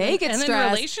then they get stressed,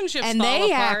 then relationships and fall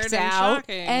they apart act out,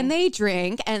 shocking. and they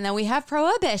drink, and then we have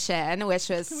prohibition, which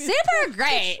was super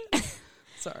great.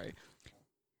 Sorry,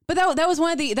 but that was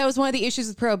one of the issues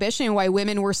with prohibition, and why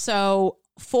women were so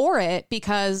for it,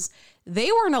 because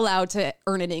they weren't allowed to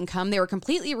earn an income. They were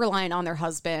completely reliant on their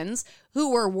husbands,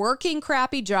 who were working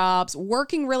crappy jobs,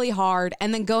 working really hard,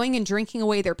 and then going and drinking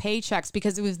away their paychecks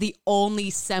because it was the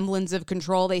only semblance of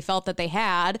control they felt that they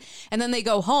had. And then they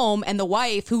go home, and the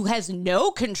wife, who has no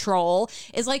control,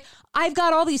 is like, I've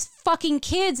got all these fucking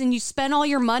kids, and you spend all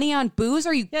your money on booze?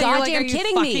 Are you goddamn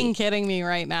kidding me? Fucking kidding me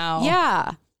right now?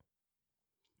 Yeah.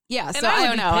 Yeah, so I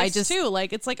don't know. I just too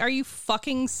like, it's like, are you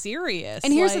fucking serious?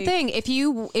 And here's the thing: if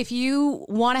you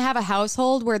want to have a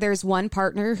household where there's one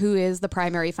partner who is the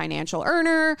primary financial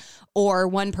earner, or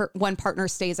one partner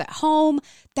stays at home,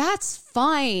 that's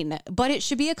fine. But it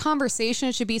should be a conversation.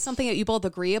 It should be something that you both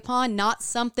agree upon, not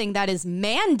something that is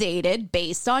mandated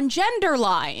based on gender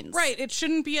lines. Right. It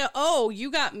shouldn't be you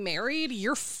got married,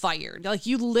 you're fired. Like,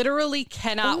 you literally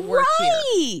cannot work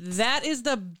here. That is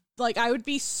I would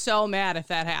be so mad if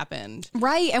that happened.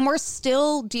 Right. And we're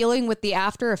still dealing with the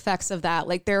after effects of that.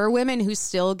 Like, there are women who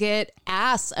still get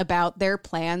asked about their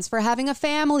plans for having a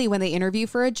family when they interview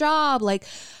for a job. Like,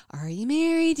 are you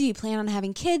married? Do you plan on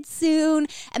having kids soon?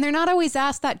 And they're not always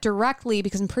asked that directly,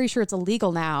 because I'm pretty sure it's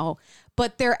illegal now.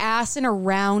 But they're asked in a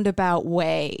roundabout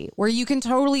way where you can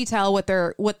totally tell what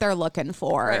they're looking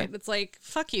for. Right. It's like,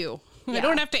 fuck you. Yeah. I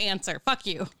don't have to answer. Fuck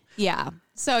you. Yeah.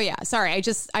 So yeah, sorry. I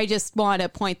just want to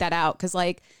point that out, because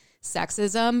like,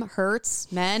 sexism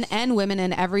hurts men and women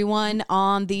and everyone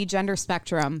on the gender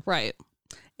spectrum. Right.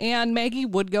 And Maggie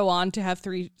would go on to have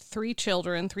three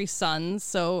children, 3 sons.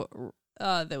 So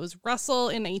that was Russell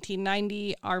in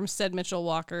 1890, Armstead Mitchell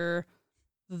Walker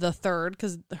the third,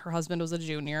 because her husband was a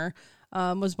junior,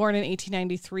 was born in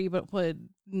 1893, but would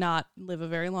not live a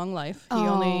very long life.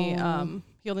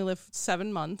 He only lived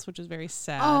 7 months, which is very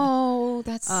sad. Oh,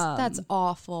 that's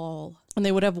awful. And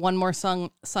they would have one more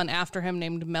son after him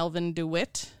named Melvin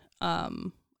DeWitt,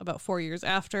 about 4 years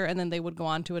after. And then they would go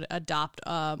on to adopt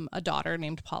a daughter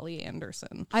named Polly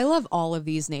Anderson. I love all of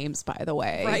these names, by the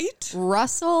way. Right?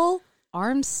 Russell,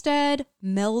 Armstead,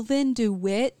 Melvin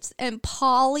DeWitt, and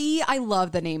Polly. I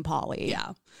love the name Polly.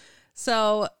 Yeah.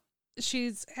 So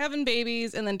she's having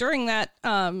babies, and then during that,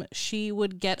 she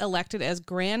would get elected as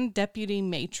Grand Deputy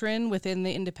Matron within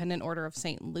the Independent Order of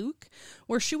St. Luke,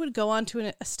 where she would go on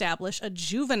to establish a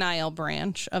juvenile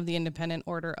branch of the Independent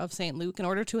Order of St. Luke in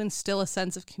order to instill a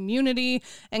sense of community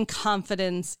and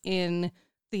confidence in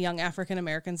the young African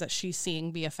Americans that she's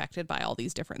seeing be affected by all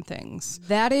these different things.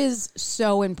 That is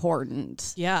so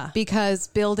important. Yeah. Because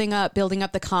building up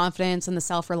the confidence and the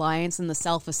self-reliance and the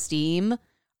self-esteem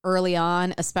early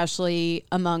on, especially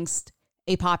amongst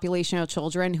a population of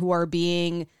children who are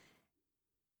being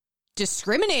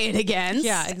discriminated against.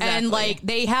 Yeah, exactly. And like,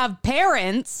 they have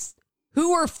parents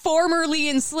who were formerly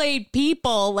enslaved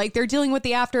people. Like, they're dealing with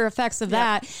the after effects of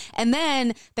that. And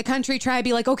then the country tried to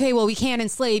be like, okay, well, we can't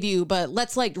enslave you, but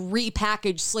let's like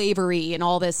repackage slavery and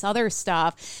all this other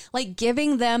stuff. Like,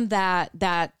 giving them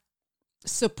that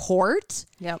support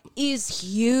is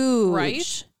huge.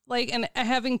 Right? Like, and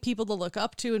having people to look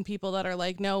up to and people that are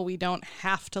like, no, we don't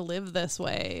have to live this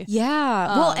way.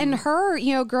 Yeah. Well, and her,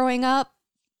 you know, growing up,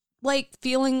 like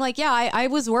feeling like, I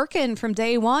was working from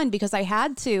day one because I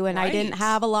had to, and I didn't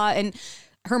have a lot. And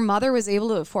her mother was able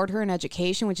to afford her an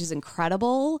education, which is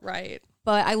incredible. Right.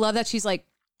 But I love that she's like,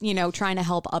 you know, trying to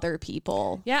help other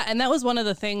people. Yeah. And that was one of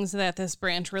the things that this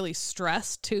branch really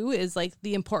stressed too, is like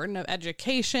the importance of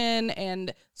education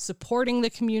and supporting the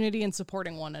community and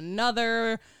supporting one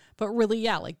another. But really,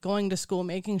 like going to school,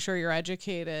 making sure you're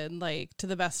educated, like to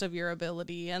the best of your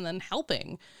ability, and then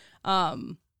helping.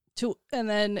 And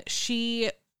then she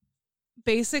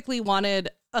basically wanted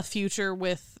a future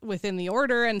within the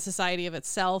order and society of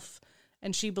itself.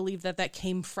 And she believed that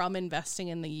came from investing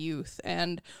in the youth.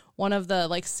 And one of the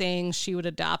like sayings she would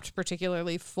adopt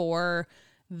particularly for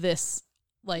this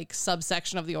like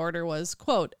subsection of the order was,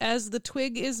 quote, "As the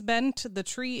twig is bent, the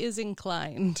tree is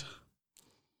inclined."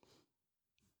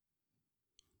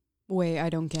 Wait, I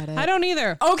don't get it. I don't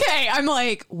either. Okay, I'm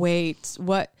like, wait,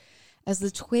 what? As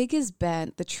the twig is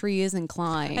bent, the tree is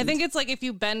inclined. I think it's like if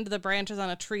you bend the branches on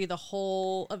a tree,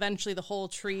 eventually the whole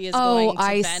tree is going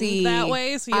to bend that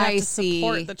way. So you have to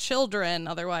support the children.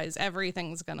 Otherwise,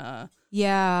 everything's gonna.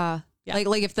 Yeah.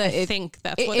 Like if I think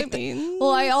that's what it means.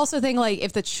 Well, I also think like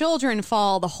if the children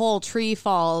fall, the whole tree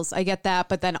falls. I get that.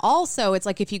 But then also it's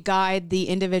like if you guide the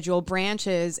individual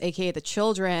branches, aka the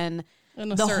children,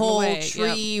 the whole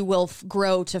tree will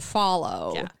grow to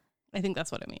follow. Yeah. I think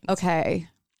that's what it means. Okay.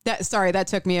 That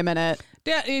took me a minute.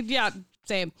 Yeah,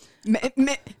 same.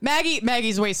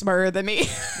 Maggie's way smarter than me.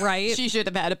 Right. She should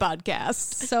have had a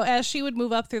podcast. So as she would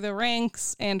move up through the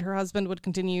ranks and her husband would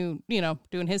continue, you know,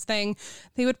 doing his thing,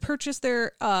 they would purchase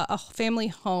their a family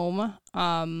home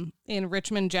in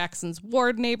Richmond Jackson's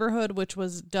Ward neighborhood, which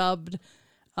was dubbed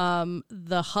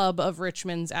the hub of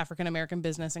Richmond's African-American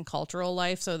business and cultural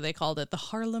life. So they called it the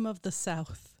Harlem of the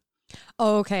South.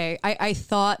 Okay. I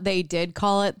thought they did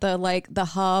call it the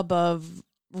hub of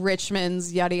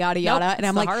Richmond's yada, yada, yada. Nope, and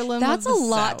I'm like, Harlem that's a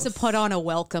lot South. to put on a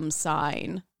welcome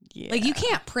sign. Yeah. Like, you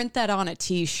can't print that on a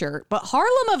t-shirt, but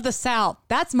Harlem of the South,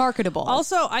 that's marketable.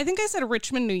 Also, I think I said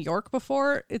Richmond, New York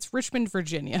before. It's Richmond,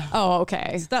 Virginia. Oh,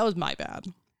 okay. So that was my bad.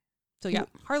 So yeah,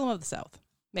 Harlem of the South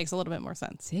makes a little bit more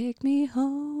sense. Take me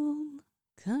home,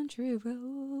 country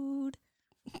road.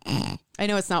 I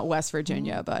know it's not West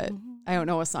Virginia, but I don't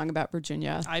know a song about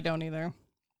Virginia. I don't either.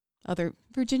 Other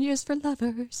Virginia's for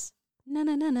lovers. Na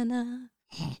na na na na.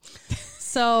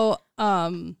 So,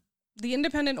 the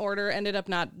independent order ended up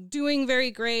not doing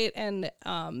very great, and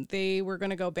they were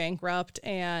going to go bankrupt.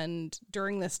 And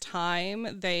during this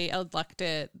time, they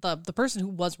elected the person who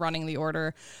was running the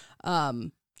order.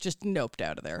 Just noped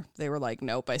out of there. They were like,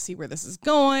 "Nope, I see where this is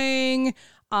going.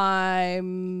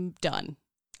 I'm done."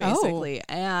 Basically.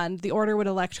 And the order would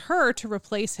elect her to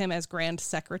replace him as Grand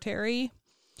Secretary,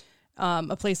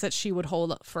 a place that she would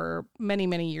hold for many,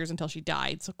 many years until she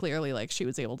died. So clearly, like, she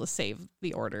was able to save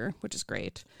the order, which is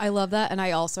great. I love that. And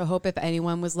I also hope if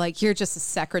anyone was like, "You're just a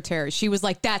secretary," she was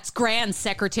like, "That's Grand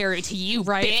Secretary to you,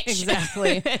 right?" Bitch.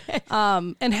 Exactly.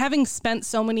 And having spent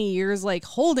so many years, like,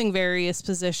 holding various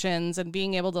positions and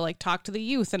being able to, like, talk to the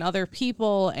youth and other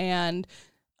people and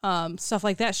stuff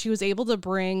like that, she was able to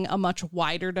bring a much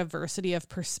wider diversity of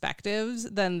perspectives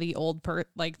than the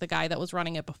the guy that was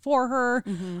running it before her.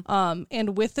 Mm-hmm.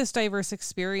 And with this diverse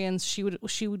experience, she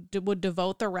would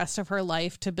devote the rest of her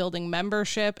life to building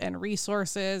membership and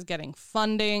resources, getting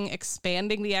funding,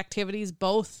 expanding the activities,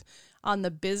 both on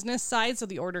the business side so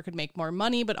the order could make more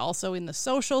money, but also in the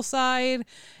social side,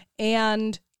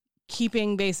 and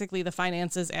keeping basically the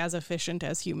finances as efficient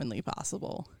as humanly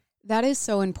possible. That is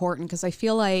so important because I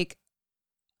feel like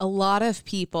a lot of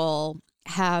people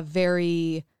have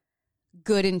very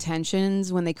good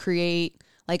intentions when they create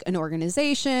like an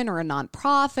organization or a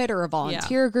nonprofit or a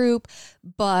volunteer group,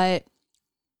 but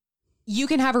you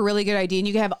can have a really good idea and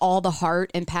you can have all the heart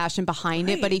and passion behind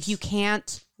it. But if you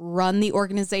can't run the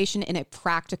organization in a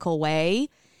practical way,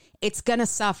 it's going to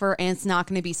suffer and it's not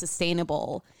going to be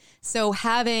sustainable. So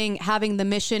having the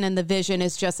mission and the vision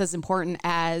is just as important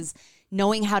as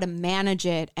knowing how to manage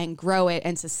it and grow it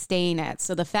and sustain it.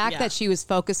 So the fact that she was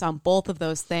focused on both of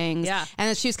those things and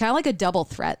that she was kind of like a double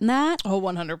threat in that. Oh,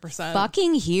 100%.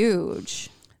 Fucking huge.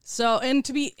 So, and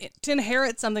to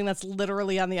inherit something that's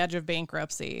literally on the edge of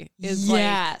bankruptcy is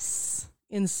like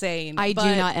insane. I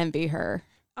do not envy her.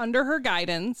 under her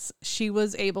guidance, she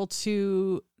was able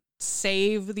to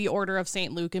save the Order of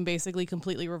St. Luke and basically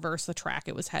completely reverse the track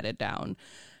it was headed down.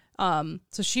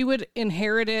 So she would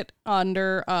inherit it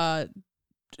under a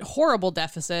horrible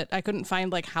deficit. I couldn't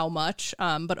find like how much,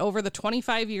 but over the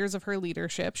 25 years of her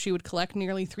leadership, she would collect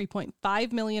nearly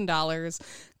 $3.5 million,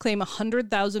 claim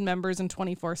 100,000 members in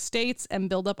 24 states, and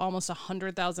build up almost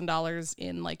 $100,000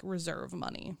 in like reserve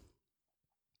money.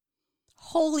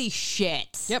 Holy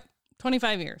shit. Yep.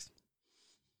 25 years.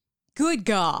 Good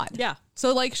God. Yeah.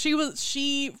 So like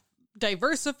she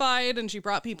diversified and she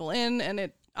brought people in, and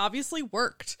it obviously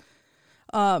worked.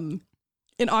 On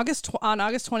August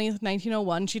 20th,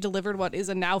 1901, she delivered what is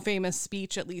a now famous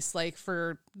speech, at least like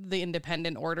for the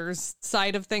independent orders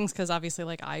side of things, because obviously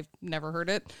like I've never heard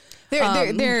it.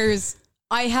 There's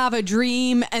I have a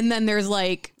dream, and then there's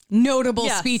like notable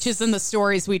speeches in the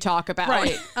stories we talk about.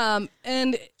 Right.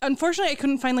 And unfortunately I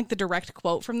couldn't find like the direct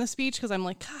quote from the speech, because I'm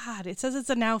like, God, it says it's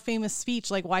a now famous speech.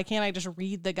 Like, why can't I just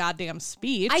read the goddamn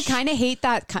speech? I kind of hate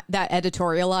that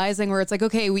editorializing where it's like,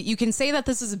 okay, you can say that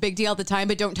this is a big deal at the time,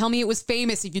 but don't tell me it was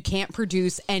famous if you can't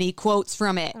produce any quotes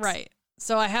from it. Right.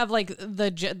 So I have like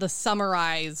the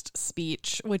summarized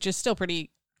speech, which is still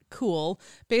pretty cool.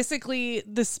 Basically,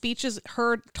 the speech is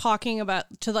her talking about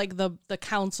to like the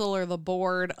council or the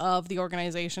board of the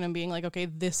organization and being like, okay,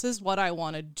 this is what I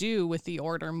want to do with the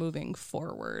order moving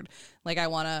forward. Like, I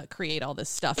want to create all this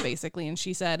stuff basically. And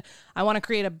she said, I want to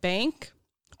create a bank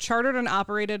chartered and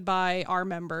operated by our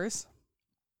members.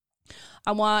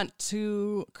 I want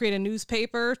to create a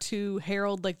newspaper to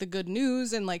herald like the good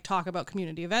news and like talk about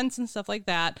community events and stuff like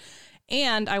that.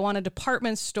 And I want a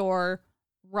department store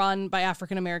run by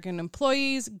African-American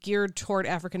employees, geared toward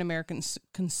African-American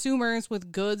consumers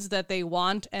with goods that they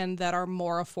want and that are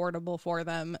more affordable for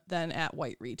them than at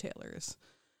white retailers.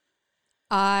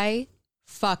 I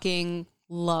fucking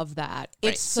love that.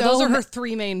 Right. It's so those are her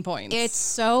three main points. It's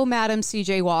so Madam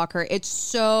C.J. Walker. It's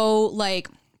so like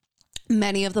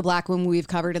many of the Black women we've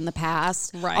covered in the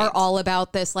past are all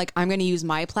about this. Like, I'm going to use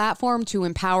my platform to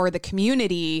empower the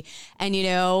community and, you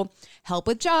know, help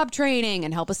with job training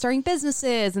and help with starting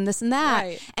businesses and this and that.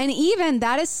 Right. And even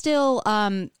that is still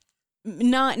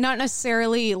not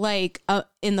necessarily like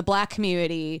in the Black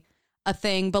community a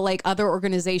thing, but like other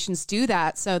organizations do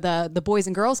that. So the Boys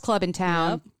and Girls Club in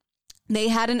town, they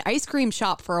had an ice cream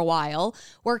shop for a while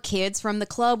where kids from the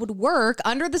club would work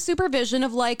under the supervision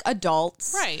of like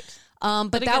adults. Right.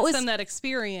 But that was them that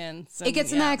experience. It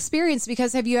gets them that experience,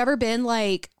 because have you ever been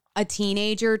like a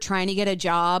teenager trying to get a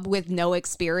job with no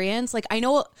experience? Like, I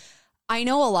know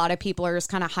a lot of people are just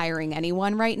kind of hiring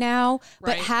anyone right now,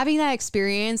 but having that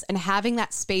experience and having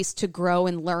that space to grow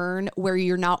and learn where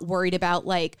you're not worried about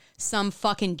like some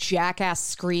fucking jackass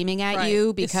screaming at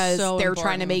you because they're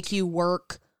trying to make you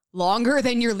work longer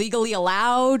than you're legally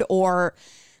allowed or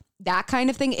that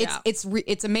kind of thing.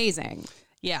 It's amazing.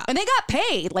 Yeah. And they got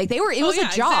paid. Like it was a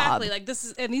job. Exactly.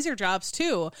 Like these are jobs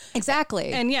too.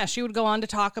 Exactly. And yeah, she would go on to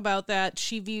talk about that.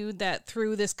 She viewed that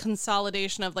through this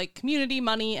consolidation of like community,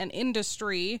 money, and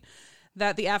industry,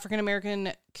 that the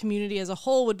African-American community as a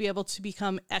whole would be able to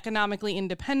become economically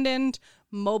independent,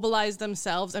 mobilize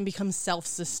themselves, and become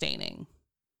self-sustaining,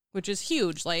 which is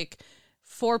huge. Like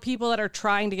for people that are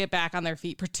trying to get back on their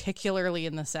feet, particularly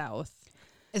in the South.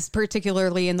 Is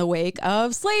particularly in the wake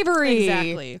of slavery.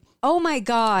 Exactly. Oh my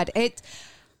God.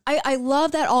 I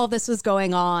love that all of this was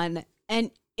going on.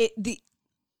 And the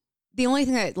only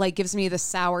thing that like gives me the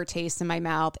sour taste in my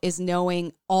mouth is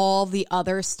knowing all the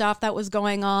other stuff that was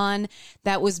going on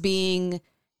that was being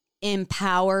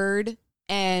empowered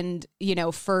and, you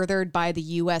know, furthered by the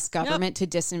U.S. government to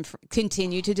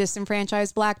continue to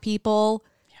disenfranchise Black people.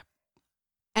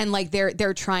 And like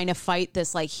they're trying to fight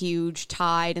this like huge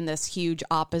tide and this huge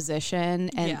opposition,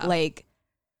 and like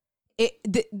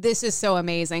this is so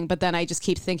amazing. But then I just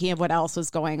keep thinking of what else was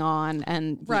going on,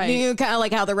 and you know, kind of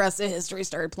like how the rest of history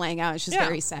started playing out. It's just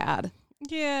very sad.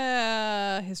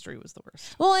 Yeah, history was the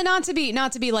worst. Well, and not to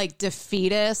be like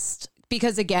defeatist,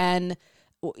 because again,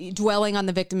 dwelling on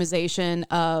the victimization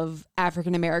of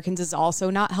African Americans is also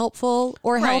not helpful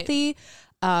or healthy.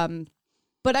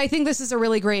 But I think this is a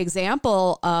really great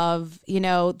example of, you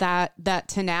know, that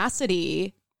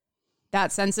tenacity,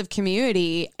 that sense of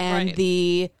community, and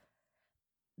the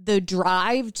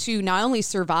drive to not only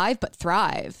survive, but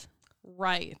thrive.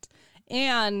 Right.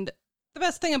 And the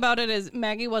best thing about it is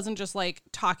Maggie wasn't just like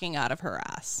talking out of her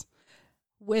ass.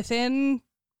 Within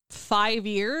 5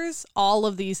 years, all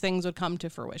of these things would come to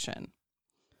fruition.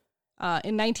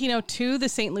 In 1902, the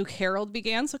St. Luke Herald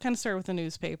began, so kind of started with a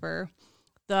newspaper.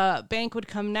 The bank would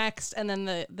come next, and then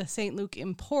the St. Luke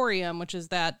Emporium, which is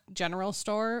that general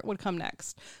store, would come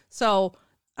next. So,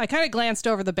 I kind of glanced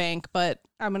over the bank, but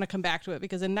I'm going to come back to it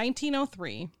because in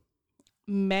 1903,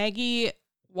 Maggie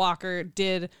Walker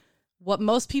did what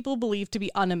most people believed to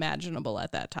be unimaginable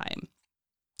at that time.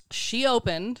 She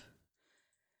opened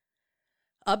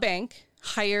a bank,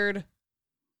 hired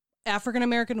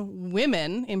African-American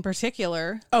women in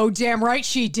particular. Oh, damn right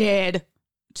she did.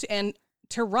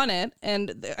 To run it.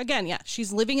 And again, yeah,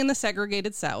 she's living in the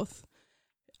segregated South.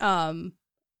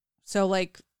 So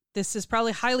like this is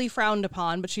probably highly frowned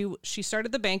upon, but she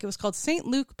started the bank. It was called St.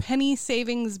 Luke Penny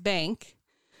Savings Bank.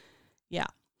 Yeah.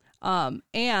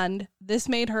 And this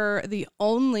made her the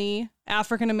only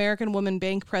African-American woman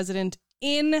bank president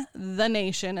in the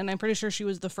nation. And I'm pretty sure she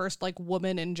was the first like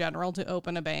woman in general to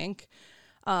open a bank.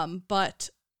 But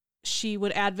she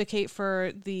would advocate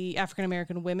for the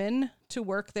African-American women to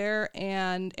work there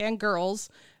and girls.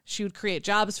 She would create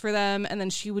jobs for them. And then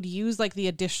she would use like the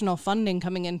additional funding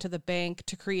coming into the bank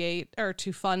to create or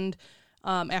to fund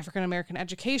African-American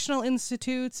educational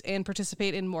institutes and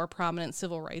participate in more prominent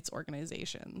civil rights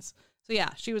organizations. So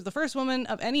yeah, she was the first woman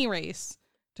of any race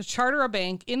to charter a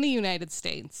bank in the United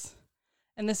States.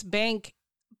 And this bank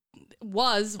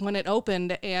was, when it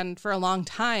opened and for a long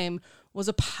time, was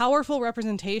a powerful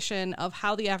representation of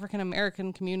how the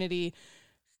African-American community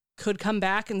could come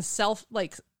back and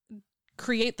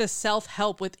create this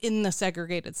self-help within the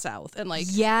segregated South. And like,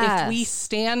 yes. If we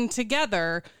stand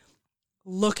together,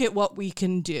 look at what we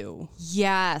can do.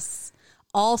 Yes.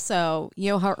 Also, you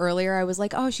know how earlier I was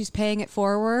like, oh, she's paying it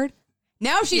forward?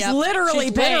 Now she's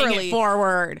literally paying it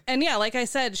forward. And yeah, like I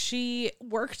said, she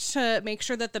worked to make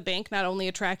sure that the bank not only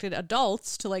attracted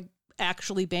adults to like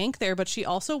actually bank there, but she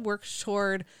also worked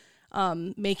toward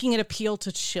making it appeal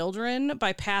to children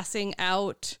by passing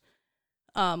out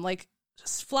like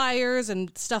flyers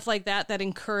and stuff like that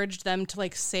encouraged them to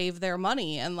like save their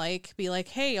money and like be like,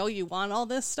 hey, oh, you want all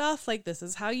this stuff? Like, this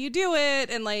is how you do it.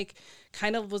 And like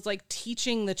kind of was like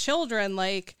teaching the children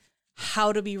like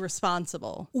how to be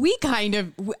responsible. We kind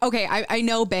of, okay, I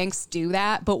know banks do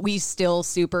that, but we still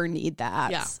super need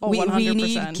that. Yeah. Oh, we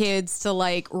need kids to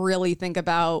like really think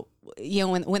about, you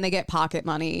know, when they get pocket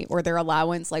money or their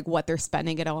allowance, like what they're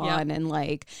spending it on. And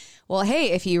like, well,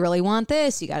 hey, if you really want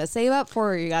this, you got to save up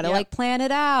for it. You got to like plan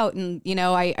it out. And, you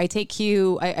know, I've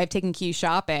taken Q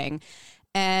shopping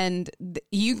and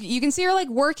you can see her like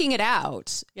working it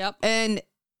out. Yep. And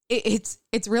it's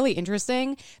really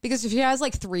interesting because if she has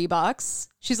like $3,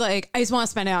 she's like, I just want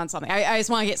to spend it on something. I just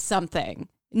want to get something.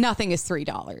 Nothing is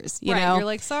 $3, you know? You're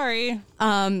like, sorry.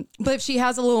 But if she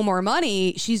has a little more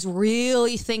money, she's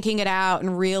really thinking it out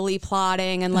and really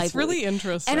plotting and That's really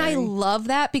interesting. And I love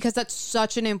that because that's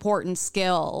such an important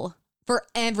skill for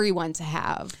everyone to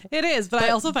have. It is, but I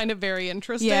also find it very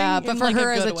interesting. Yeah, but for like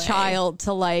her as a child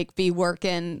to like be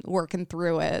working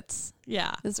through it.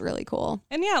 Yeah. It's really cool.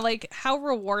 And yeah, like how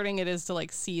rewarding it is to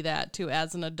like see that too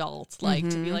as an adult, like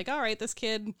to be like, all right, this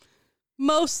kid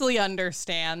mostly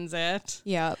understands it.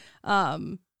 Yeah.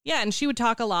 Yeah, and she would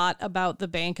talk a lot about the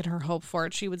bank and her hope for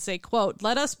it. She would say, quote,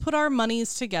 let us put our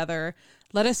monies together.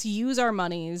 Let us use our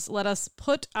monies. Let us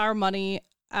put our money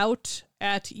out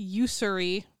at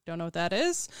usury. Don't know what that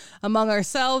is. Among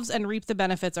ourselves and reap the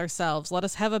benefits ourselves. Let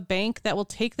us have a bank that will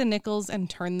take the nickels and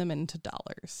turn them into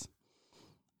dollars.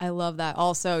 I love that.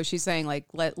 Also, she's saying like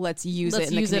let's use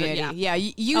it in the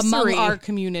community. Usury among our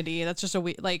community. That's just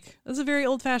that's a very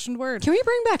old fashioned word. Can we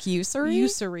bring back usury?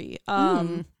 Usury.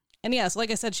 And yes,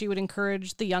 like I said, she would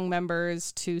encourage the young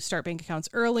members to start bank accounts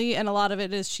early, and a lot of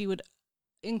it is she would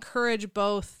encourage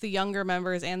both the younger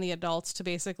members and the adults to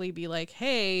basically be like,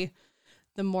 hey,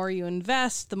 the more you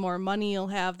invest, the more money you'll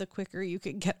have, the quicker you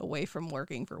can get away from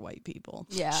working for white people.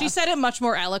 Yeah. She said it much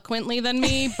more eloquently than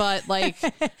me, but like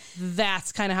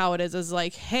that's kind of how it is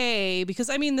like, hey, because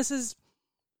I mean, this is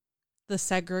the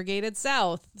segregated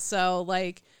South. So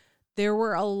like there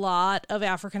were a lot of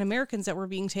African Americans that were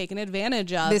being taken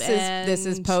advantage of. This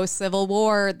is post Civil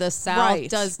War. The South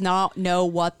does not know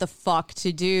what the fuck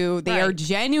to do. They are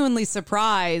genuinely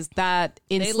surprised that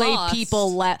enslaved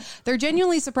people left. They're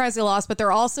genuinely surprised they lost, but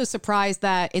they're also surprised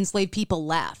that enslaved people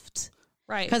left.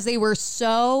 Right. Because they were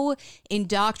so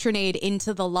indoctrinated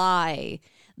into the lie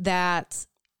that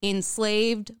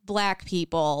enslaved Black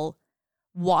people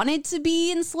wanted to be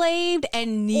enslaved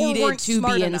and needed to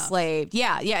be enslaved.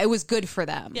 Yeah, it was good for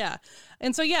them. Yeah.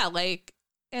 And so,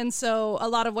 and so a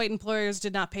lot of white employers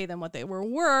did not pay them what they were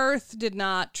worth,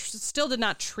 still did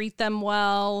not treat them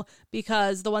well,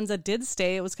 because the ones that did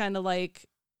stay, it was kind of like,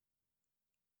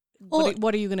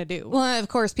 what are you going to do? Well, of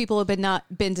course, people have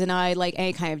been denied like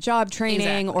any kind of job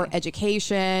training or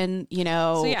education, you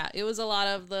know. So yeah, it was a lot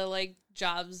of the like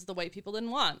jobs the white people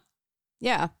didn't want.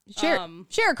 Yeah.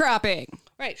 Sharecropping.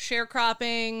 Right.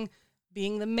 Sharecropping,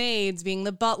 being the maids, being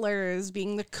the butlers,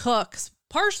 being the cooks,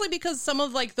 partially because some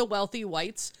of like the wealthy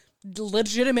whites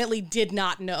legitimately did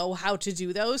not know how to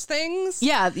do those things.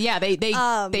 Yeah.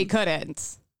 They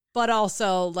couldn't. But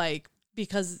also like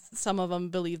because some of them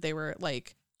believed they were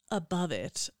like above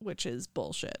it, which is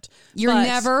bullshit. You're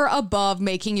never above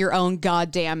making your own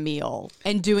goddamn meal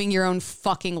and doing your own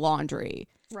fucking laundry.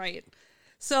 Right.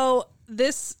 So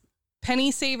this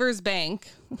Penny Savers Bank,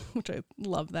 which I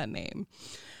love that name,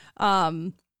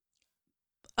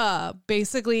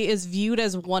 basically is viewed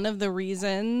as one of the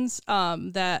reasons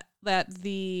that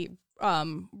the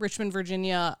Richmond,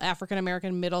 Virginia African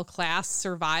American middle class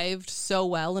survived so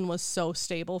well and was so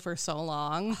stable for so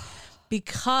long,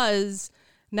 because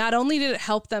not only did it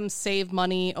help them save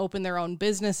money, open their own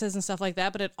businesses and stuff like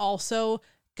that, but it also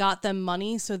got them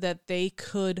money so that they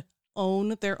could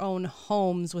own their own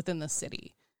homes within the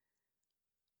city.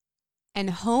 And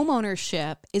home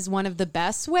ownership is one of the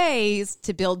best ways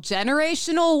to build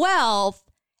generational wealth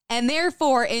and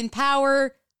therefore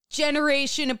empower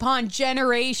generation upon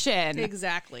generation.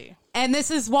 Exactly. And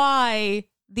this is why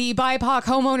the BIPOC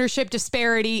homeownership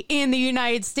disparity in the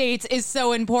United States is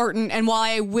so important, and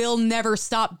why I will never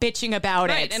stop bitching about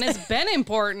it. Right, and it's been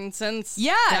important since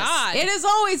God. It has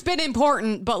always been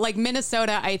important, but like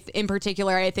Minnesota, in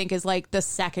particular, I think is like the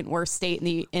second worst state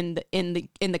in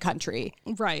the country.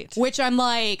 Right. Which I'm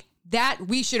like, that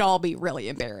we should all be really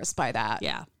embarrassed by that.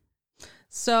 Yeah.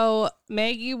 So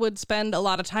Maggie would spend a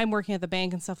lot of time working at the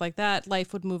bank and stuff like that.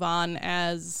 Life would move on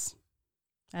as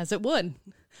it would.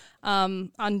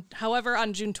 However,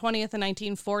 on June 20th, in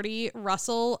 1940,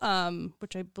 Russell,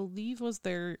 which I believe was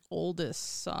their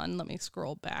oldest son, let me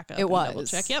scroll back up. It was. Double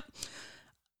check. Yep.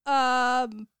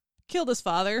 Killed his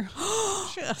father.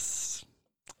 Just.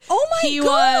 Oh my God. He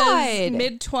was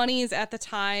mid-20s at the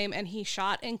time, and he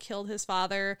shot and killed his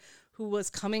father, who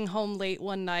was coming home late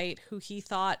one night, who he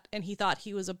thought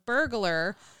he was a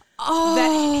burglar.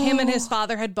 That him and his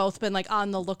father had both been like on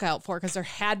the lookout for, because there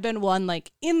had been one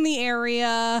like in the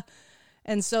area.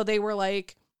 And so they were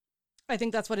like, I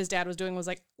think that's what his dad was doing, was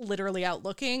like literally out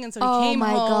looking. And so he came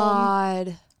home.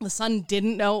 God. The son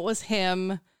didn't know it was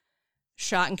him,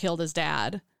 shot and killed his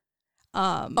dad.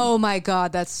 Oh my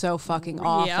God, that's so fucking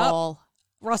awful. Yep.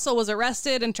 Russell was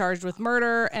arrested and charged with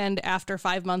murder, and after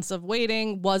 5 months of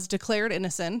waiting was declared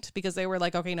innocent, because they were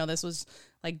like, okay, no, this was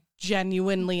like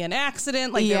genuinely an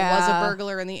accident. Like there was a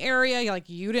burglar in the area. Like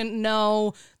you didn't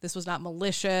know, this was not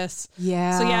malicious.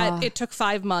 Yeah. So yeah, it took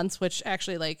 5 months, which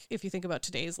actually, like if you think about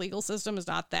today's legal system, is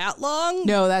not that long.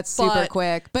 No, that's super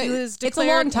quick, but it's a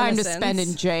long time to spend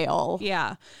in jail.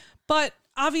 Yeah. But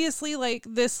obviously like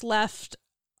this left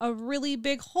a really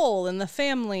big hole in the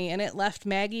family, and it left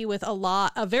Maggie with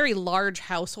a very large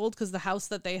household, because the house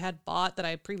that they had bought, that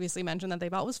I previously mentioned that they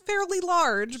bought, was fairly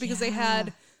large, because they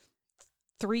had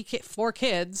three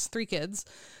kids,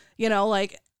 you know,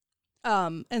 like,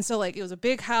 and so like it was a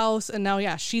big house, and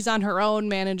now, she's on her own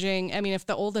managing. I mean, if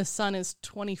the oldest son is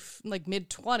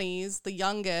mid-20s, the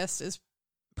youngest is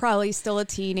probably still a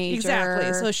teenager.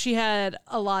 Exactly. So she had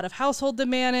a lot of household to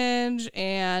manage,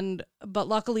 but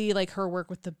luckily like her work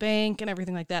with the bank and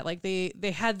everything like that, like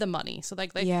they had the money. So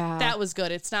like that was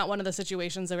good. It's not one of the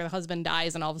situations where the husband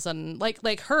dies and all of a sudden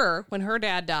like her, when her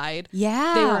dad died, they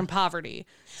were in poverty.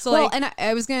 So and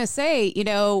I was going to say, you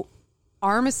know,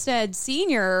 Armistead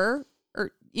Sr.,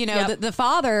 or, you know, the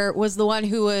father was the one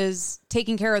who was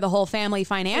taking care of the whole family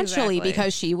financially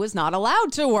because she was not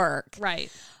allowed to work.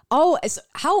 Right. Oh,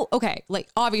 so like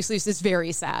obviously this is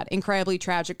very sad, incredibly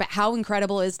tragic, but how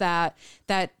incredible is that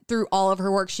through all of her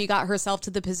work, she got herself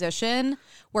to the position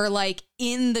where like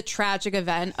in the tragic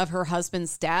event of her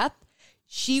husband's death,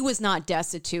 she was not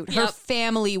destitute. Her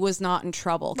family was not in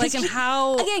trouble. Like, and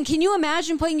how, again, can you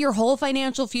imagine putting your whole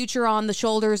financial future on the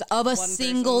shoulders of a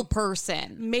single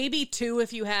person? Maybe two,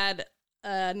 if you had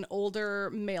an older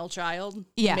male child.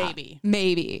 Yeah.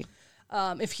 Maybe.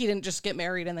 If he didn't just get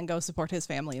married and then go support his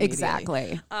family immediately.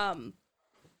 Exactly.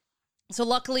 So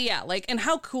luckily, like, and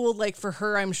how cool, like, for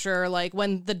her, I'm sure, like,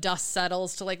 when the dust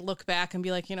settles, to, like, look back and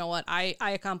be like, you know what, I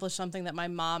accomplished something that my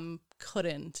mom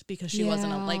couldn't, because she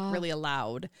wasn't, like, really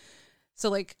allowed. So,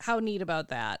 like, how neat about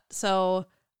that. So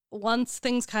once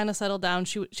things kind of settled down,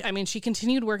 she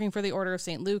continued working for the Order of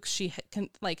St. Luke's. She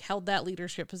held that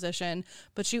leadership position,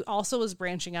 but she also was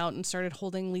branching out and started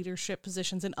holding leadership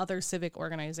positions in other civic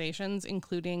organizations,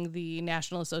 including the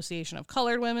National Association of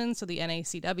Colored Women, so the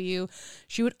NACW.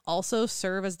 She would also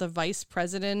serve as the vice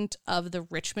president of the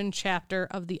Richmond chapter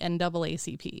of the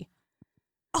NAACP.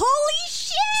 Holy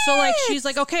shit! So like she's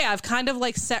like, okay, I've kind of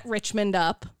like set Richmond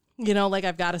up. you know, like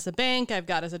I've got us a bank, I've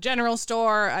got us a general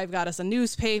store, I've got us a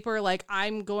newspaper. Like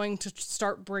I'm going to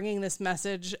start bringing this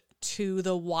message to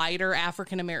the wider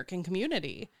African American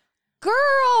community.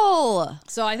 Girl.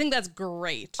 So I think that's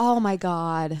great. Oh my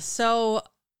God. So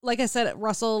like I said,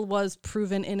 Russell was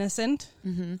proven innocent.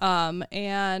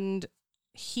 And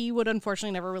he would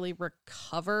unfortunately never really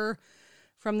recover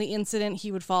from the incident.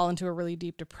 He would fall into a really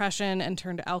deep depression and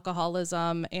turn to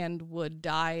alcoholism and would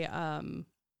die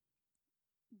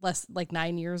less like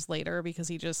 9 years later because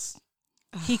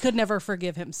he could never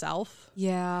forgive himself.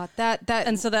 Yeah, that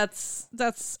and so that's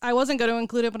I wasn't going to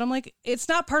include it, but I'm like, it's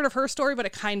not part of her story, but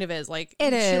it kind of is. Like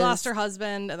it is. She lost her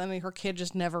husband, and then her kid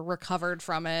just never recovered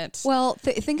from it. Well,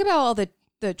 think about all the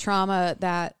trauma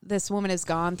that this woman has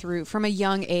gone through from a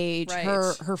young age. Right.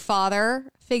 Her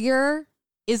father figure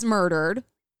is murdered,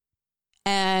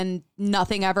 and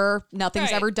nothing's ever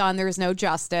done. There's no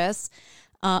justice.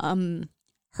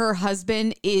 Her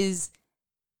husband is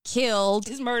killed.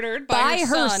 Is murdered by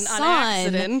her son on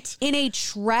accident. In a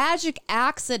tragic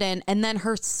accident. And then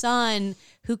her son,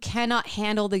 who cannot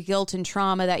handle the guilt and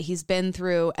trauma that he's been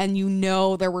through. And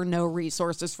there were no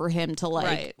resources for him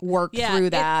to work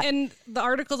through that. And the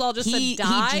articles all just said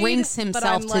died. He drinks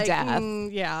himself to death.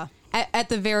 Yeah.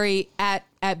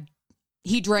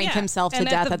 He drank himself to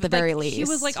death at the very least. He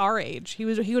was like our age. He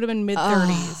would have been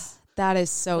mid-30s. That is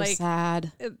so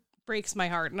sad. It breaks my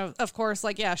heart. And of course,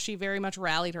 she very much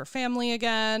rallied her family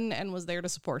again and was there to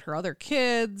support her other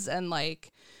kids and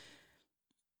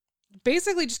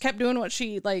basically just kept doing what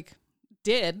she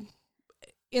did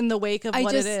in the wake of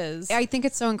what it is. I think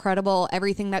it's so incredible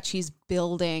everything that she's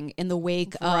building in the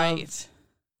wake of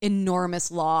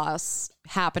enormous loss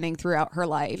happening throughout her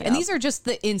life. Yep. And these are just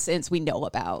the incidents we know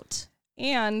about.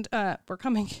 And we're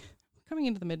coming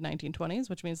into the mid-1920s,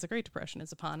 which means the Great Depression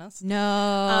is upon us.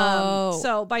 No.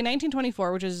 So by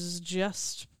 1924, which is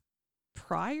just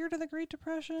prior to the Great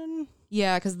Depression.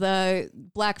 Yeah, because the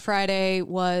Black Friday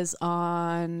was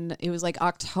October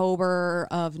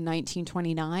of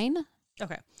 1929.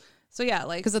 Okay. So yeah,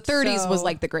 because the 30s was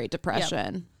the Great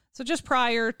Depression. Yep. So just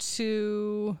prior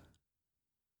to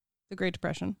the Great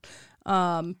Depression.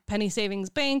 Penny Savings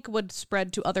Bank would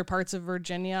spread to other parts of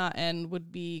Virginia and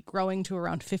would be growing to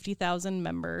around 50,000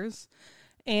 members.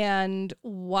 And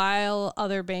while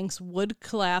other banks would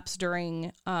collapse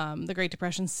during the Great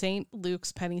Depression, St.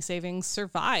 Luke's Penny Savings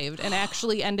survived and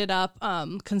actually ended up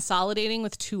consolidating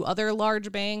with two other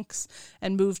large banks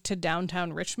and moved to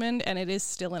downtown Richmond. And it is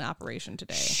still in operation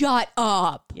today. Shut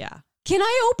up. Yeah. Can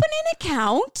I open an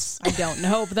account? I don't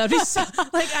know, but that'd be so,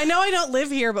 I know I don't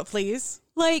live here, but please.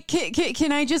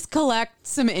 Can I just collect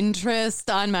some interest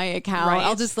on my account? Right.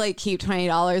 I'll just keep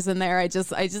 $20 in there. I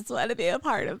just want to be a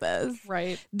part of this.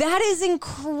 Right. That is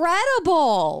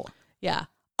incredible. Yeah.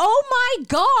 Oh my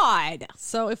God.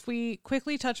 So if we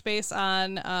quickly touch base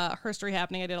on her story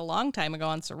happening, I did a long time ago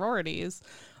on sororities.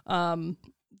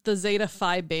 The Zeta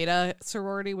Phi Beta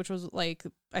sorority, which was I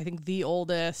think the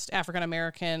oldest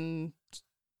African-American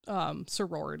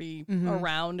sorority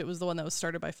around. It was the one that was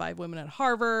started by 5 women at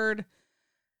Harvard.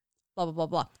 Blah, blah, blah,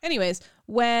 blah. Anyways,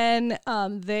 when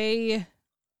they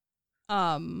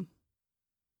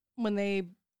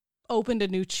opened a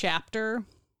new chapter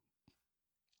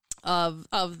of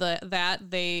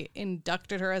they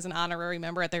inducted her as an honorary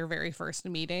member at their very first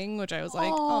meeting, which I was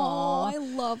like, oh, I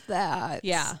love that.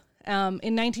 Yeah.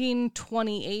 In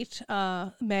 1928,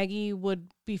 Maggie would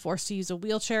be forced to use a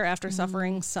wheelchair after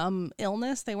suffering some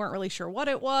illness. They weren't really sure what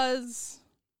it was.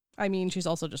 I mean, she's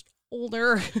also just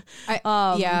older. It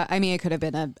could have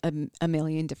been a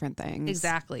million different things.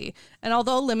 Exactly. And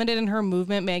although limited in her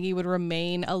movement, Maggie would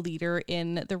remain a leader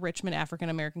in the Richmond African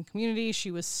American community.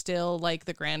 She was still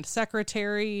the grand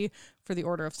secretary for the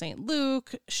Order of St.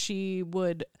 Luke. She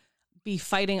would be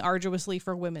fighting arduously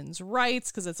for women's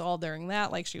rights because it's all during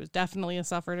that. She was definitely a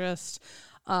suffragist.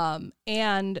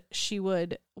 And she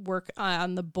would work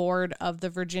on the board of the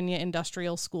Virginia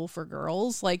Industrial School for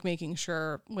Girls, making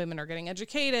sure women are getting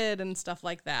educated and stuff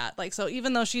like that. So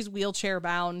even though she's wheelchair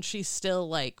bound, she's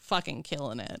still fucking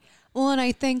killing it. Well, and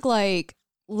I think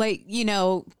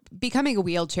becoming a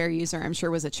wheelchair user, I'm sure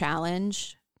was a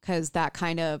challenge because that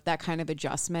kind of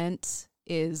adjustment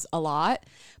is a lot,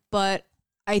 but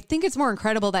I think it's more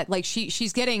incredible that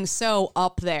she's getting so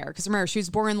up there because remember she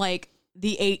was born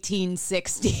the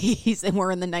 1860s and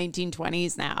we're in the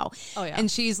 1920s now. Oh yeah. And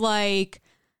she's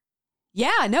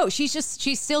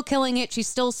she's still killing it. She's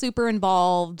still super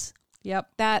involved. Yep.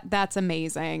 That's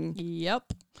amazing.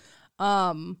 Yep.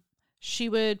 She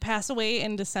would pass away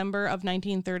in December of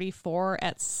 1934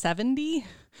 at 70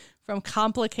 from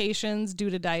complications due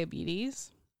to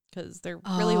diabetes because there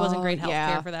really wasn't great health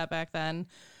care for that back then.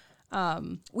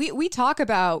 We talk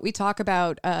about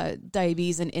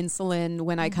diabetes and insulin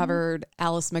when I covered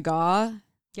Alice McGaw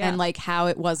and like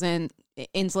how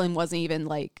insulin wasn't even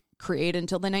like created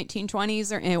until the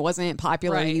 1920s and it wasn't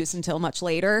popular use until much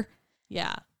later.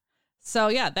 Yeah. So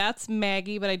yeah, that's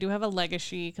Maggie, but I do have a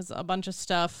legacy because a bunch of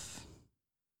stuff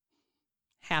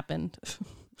happened.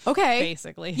 Okay.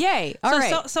 Basically. Yay. All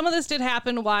right. So some of this did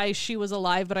happen while she was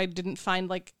alive, but I didn't find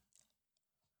like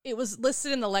it was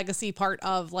listed in the legacy part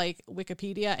of like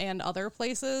Wikipedia and other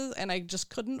places, and I just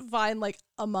couldn't find like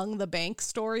among the bank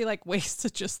story like ways to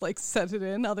just like set it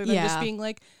in other than just being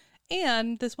like,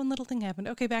 and this one little thing happened.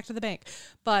 Okay, back to the bank.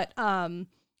 But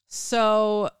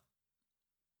so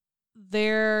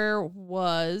there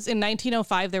was in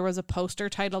 1905 there was a poster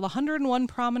titled 101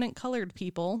 Prominent Colored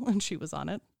People, and she was on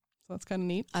it. So that's kind of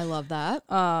neat. I love that.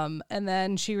 And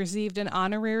then she received an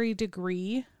honorary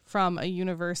degree from a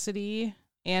university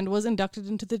and was inducted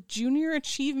into the Junior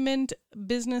Achievement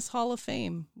Business Hall of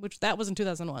Fame, which that was in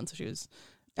 2001. So she was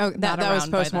that was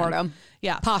postmortem.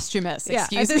 Yeah. Posthumous. Yeah.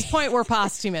 Excuse At me. this point, we're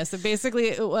posthumous. Basically,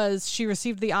 it was she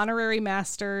received the honorary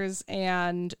master's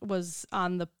and was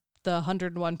on the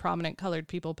 101 Prominent Colored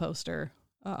People poster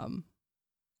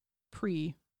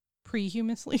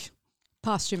prehumously.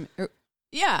 Posthumous.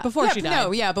 Yeah. Before she died.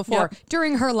 No, yeah, before. Yep.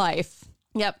 During her life.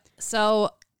 Yep. So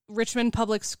Richmond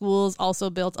Public Schools also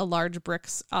built a large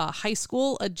bricks high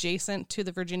school adjacent to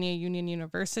the Virginia Union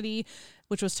University,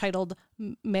 which was titled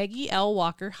Maggie L.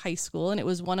 Walker High School. And it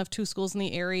was one of two schools in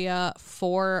the area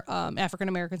for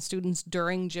African-American students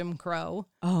during Jim Crow.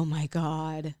 Oh, my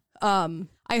God.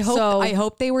 I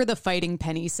hope they were the fighting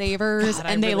penny savers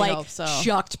and they really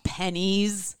chucked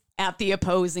pennies at the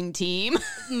opposing team.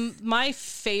 My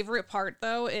favorite part,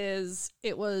 though, is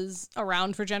it was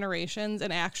around for generations,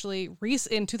 and actually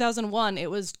in 2001, it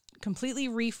was completely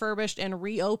refurbished and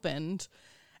reopened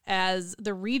as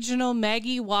the Regional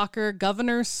Maggie Walker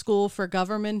Governor's School for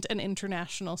Government and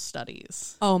International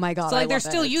Studies. Oh my God. So like they're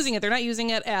still using it. They're not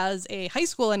using it as a high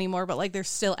school anymore, but like they're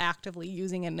still actively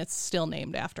using it, and it's still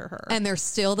named after her. And they're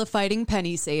still the fighting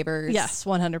penny savers. Yes,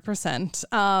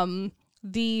 100%.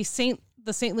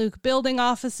 The St. Luke building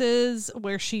offices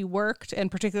where she worked,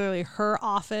 and particularly her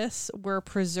office, were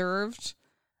preserved,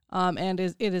 and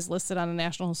it is listed on a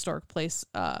National Historic Place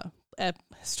at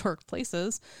Historic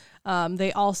Places.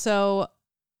 They also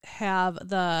have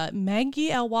the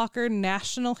Maggie L. Walker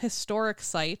National Historic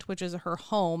Site, which is her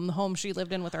home, the home she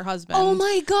lived in with her husband. Oh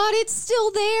my God, it's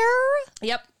still there?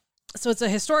 Yep. So it's a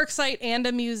historic site and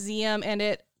a museum, and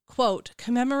it, quote,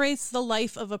 commemorates the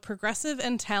life of a progressive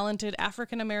and talented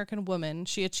African-American woman.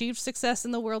 She achieved success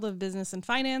in the world of business and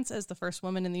finance as the first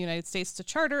woman in the United States to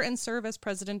charter and serve as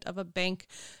president of a bank,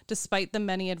 despite the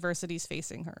many adversities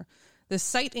facing her. This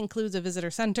site includes a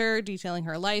visitor center detailing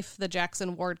her life, the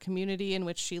Jackson Ward community in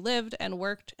which she lived and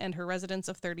worked, and her residence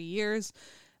of 30 years.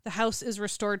 The house is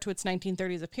restored to its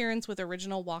 1930s appearance with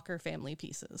original Walker family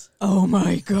pieces. Oh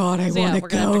my God, I want to we're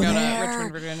go gonna have to go there. to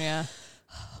Richmond, Virginia.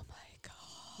 Oh my God.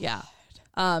 Yeah.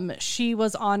 She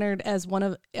was honored as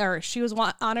one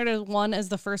as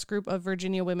the first group of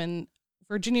Virginia women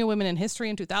in history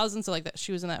in 2000. So like that,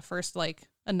 she was in that first like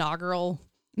inaugural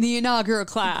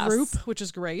class group, which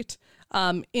is great.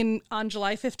 On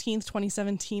July 15th,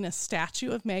 2017, a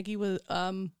statue of Maggie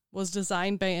was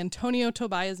designed by Antonio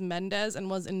Tobias Mendez and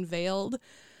was unveiled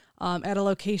at a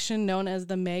location known as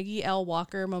the Maggie L.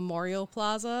 Walker Memorial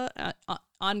Plaza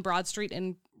on Broad Street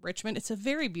in Richmond. It's a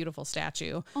very beautiful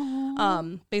statue.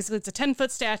 Basically, it's a 10-foot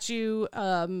statue,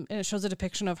 and it shows a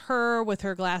depiction of her with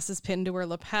her glasses pinned to her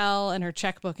lapel and her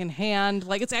checkbook in hand.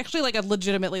 Like, it's actually like a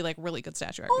legitimately like really good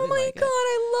statue. Oh my God,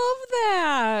 I love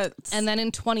that. And then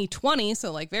in 2020,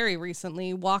 so like very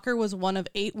recently, Walker was one of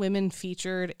 8 women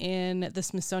featured in the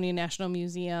Smithsonian National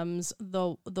Museum's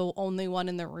the only one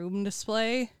in the room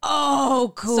display.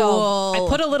 Oh, cool. So I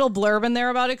put a little blurb in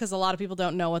there about it because a lot of people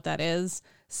don't know what that is.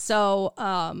 So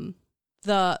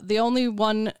the only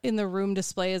one in the room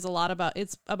display is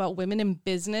it's about women in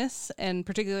business, and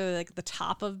particularly like the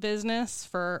top of business,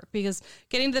 because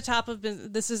getting to the top of business,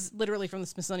 this is literally from the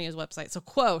Smithsonian's website. So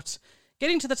quote,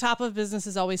 getting to the top of business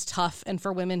is always tough, and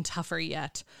for women tougher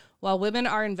yet. While women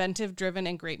are inventive, driven,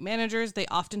 and great managers, they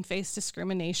often face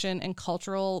discrimination and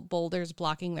cultural boulders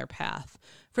blocking their path.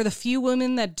 For the few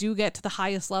women that do get to the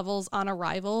highest levels on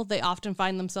arrival, they often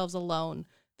find themselves alone,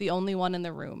 the only one in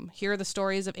the room. Here are the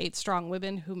stories of 8 strong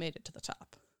women who made it to the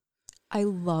top. I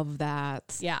love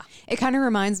that. Yeah. It kind of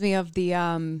reminds me of the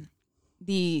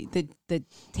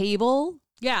table.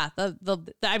 Yeah,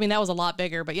 I mean that was a lot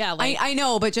bigger, but yeah, like I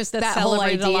know, but just that whole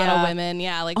celebrated idea. A lot of women.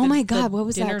 Yeah, like oh my God, what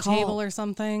was dinner that called? table or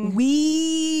something?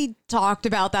 We talked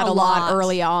about that a lot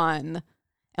early on.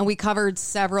 And we covered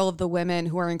several of the women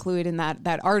who are included in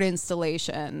that art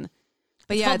installation.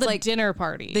 But it's yeah, it's the like dinner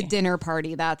party. The dinner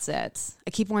party, that's it.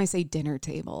 I keep wanting to say dinner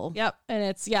table. Yep. And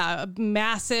it's, a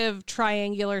massive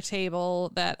triangular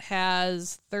table that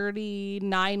has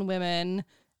 39 women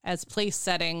as place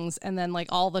settings, and then like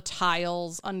all the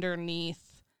tiles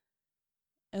underneath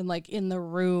and like in the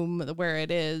room where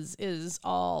it is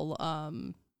all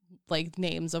like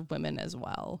names of women as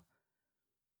well.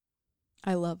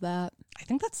 I love that. I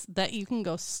think that you can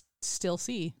go still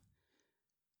see.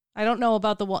 I don't know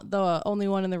about the only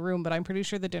one in the room, but I'm pretty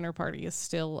sure the dinner party is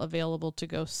still available to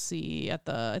go see at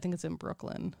I think it's in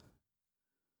Brooklyn.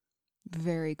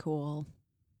 Very cool.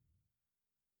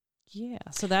 Yeah,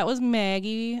 so that was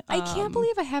Maggie. I can't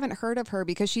believe I haven't heard of her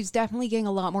because she's definitely getting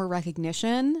a lot more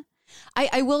recognition.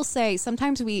 I will say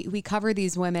sometimes we cover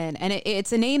these women and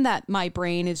it's a name that my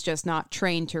brain is just not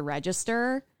trained to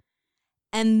register.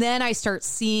 And then I start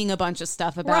seeing a bunch of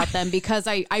stuff about them because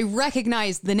I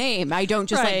recognize the name. I don't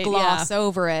just like gloss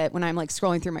over it when I'm like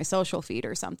scrolling through my social feed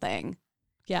or something.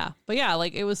 Yeah. But yeah,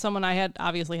 like it was someone I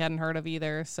obviously hadn't heard of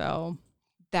either. So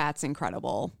that's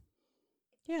incredible.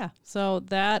 Yeah. So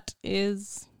that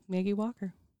is Maggie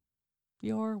Walker.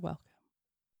 You're welcome.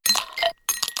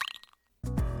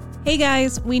 Hey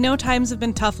guys, we know times have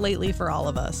been tough lately for all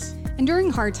of us. And during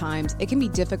hard times, it can be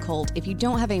difficult if you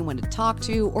don't have anyone to talk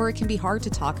to, or it can be hard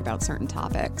to talk about certain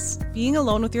topics. Being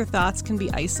alone with your thoughts can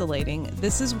be isolating.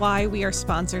 This is why we are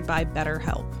sponsored by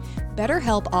BetterHelp.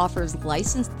 BetterHelp offers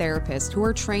licensed therapists who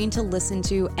are trained to listen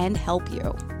to and help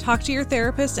you. Talk to your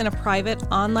therapist in a private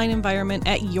online environment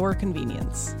at your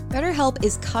convenience. BetterHelp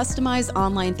is customized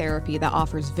online therapy that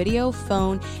offers video,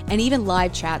 phone, and even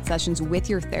live chat sessions with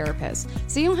your therapist.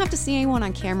 So you don't have to see anyone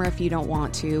on camera if you don't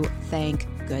want to. Thank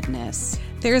goodness.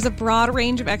 There is a broad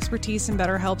range of expertise in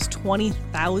BetterHelp's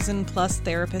 20,000 plus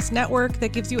therapist network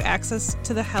that gives you access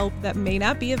to the help that may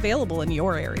not be available in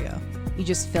your area. You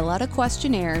just fill out a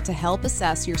questionnaire to help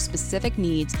assess your specific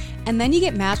needs, and then you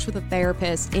get matched with a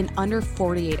therapist in under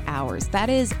 48 hours. That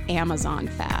is Amazon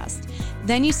fast.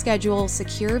 Then you schedule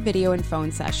secure video and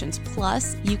phone sessions.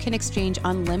 Plus, you can exchange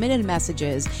unlimited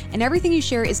messages, and everything you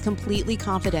share is completely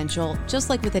confidential, just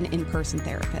like with an in-person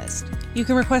therapist. You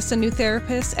can request a new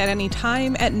therapist at any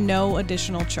time at no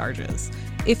additional charges.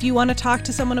 If you want to talk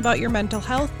to someone about your mental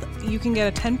health, you can get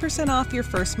a 10% off your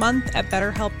first month at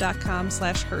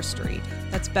betterhelp.com/herstory.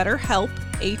 That's BetterHelp,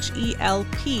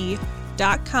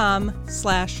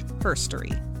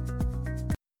 HELP.com/herstory.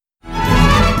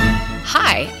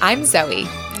 Hi, I'm Zoe.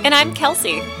 And I'm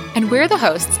Kelsey. And we're the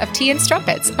hosts of Tea and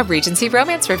Strumpets, a Regency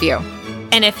romance review.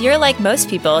 And if you're like most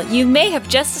people, you may have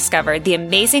just discovered the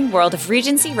amazing world of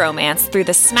Regency romance through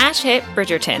the smash hit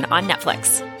Bridgerton on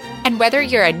Netflix. And whether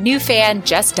you're a new fan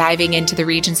just diving into the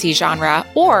Regency genre,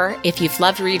 or if you've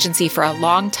loved Regency for a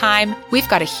long time, we've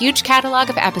got a huge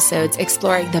catalog of episodes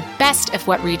exploring the best of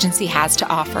what Regency has to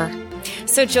offer.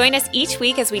 So join us each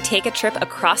week as we take a trip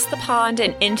across the pond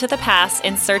and into the past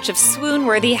in search of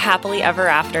swoon-worthy happily ever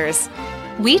afters.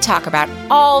 We talk about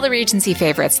all the Regency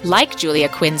favorites like Julia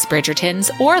Quinn's Bridgertons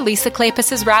or Lisa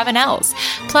Kleypas's Ravenels.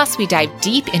 Plus, we dive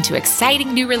deep into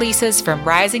exciting new releases from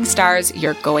rising stars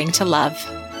you're going to love.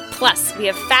 Plus, we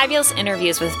have fabulous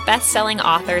interviews with best-selling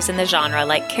authors in the genre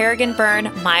like Kerrigan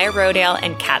Byrne, Maya Rodale,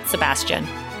 and Kat Sebastian.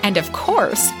 And of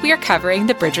course, we are covering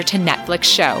the Bridgerton Netflix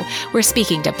show. We're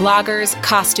speaking to bloggers,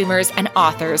 costumers, and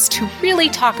authors to really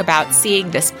talk about seeing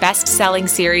this best-selling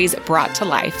series brought to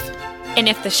life. And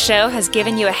if the show has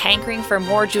given you a hankering for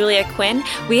more Julia Quinn,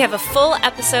 we have a full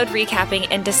episode recapping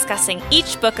and discussing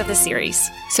each book of the series.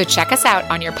 So check us out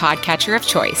on your podcatcher of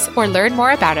choice or learn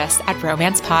more about us at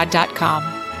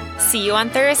romancepod.com. See you on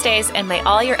Thursdays, and may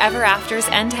all your ever afters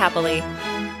end happily.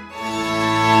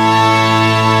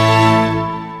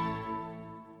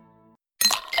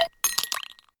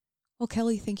 Well,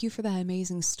 Kelly, thank you for that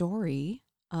amazing story.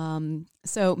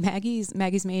 So Maggie's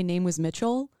maiden name was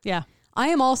Mitchell. Yeah. I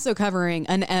am also covering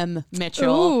an M.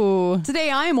 Mitchell. Ooh.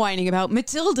 Today I am whining about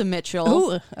Matilda Mitchell.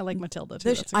 Ooh, I like Matilda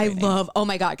too. That's a great name. Oh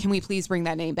my God, can we please bring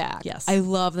that name back? Yes. I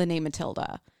love the name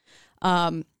Matilda.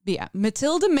 But yeah,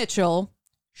 Matilda Mitchell,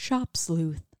 shop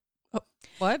sleuth.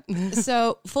 What?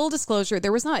 So full disclosure,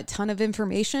 there was not a ton of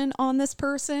information on this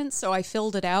person, so I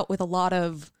filled it out with a lot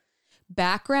of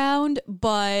background,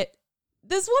 but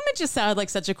this woman just sounded like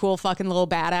such a cool fucking little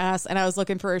badass, and I was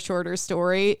looking for a shorter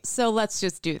story, so let's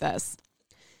just do this.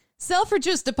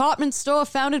 Selfridge's department store,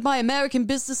 founded by American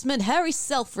businessman Harry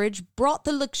Selfridge, brought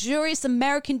the luxurious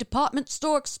American department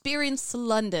store experience to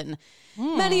London.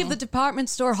 Many of the department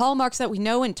store hallmarks that we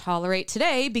know and tolerate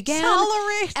today began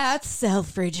at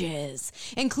Selfridge's,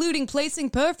 including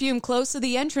placing perfume close to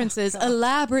the entrances,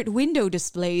 elaborate window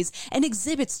displays, and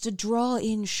exhibits to draw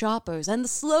in shoppers. And the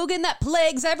slogan that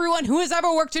plagues everyone who has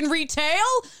ever worked in retail: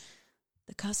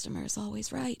 the customer is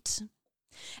always right.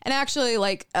 And actually,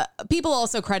 like, people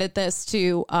also credit this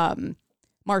to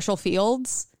Marshall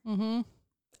Fields.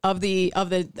 Of the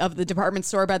department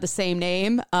store by the same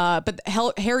name, but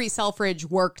Harry Selfridge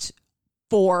worked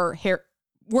for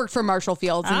Marshall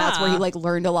Fields, and that's where he like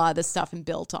learned a lot of this stuff and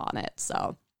built on it.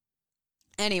 So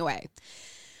anyway,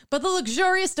 but the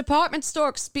luxurious department store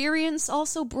experience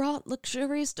also brought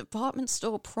luxurious department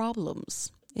store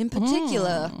problems. In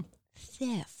particular,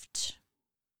 theft.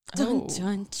 Dun,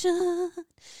 dun, dun.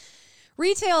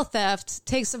 Retail theft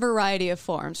takes a variety of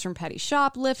forms, from petty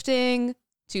shoplifting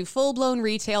to full-blown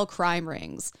retail crime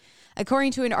rings.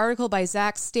 According to an article by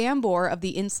Zach Stambor of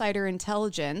the Insider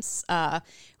Intelligence,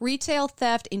 retail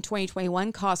theft in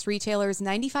 2021 cost retailers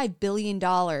 $95 billion,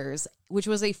 which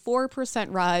was a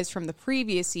 4% rise from the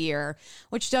previous year,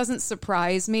 which doesn't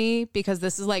surprise me because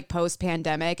this is like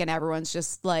post-pandemic and everyone's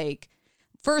just like,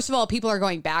 first of all, people are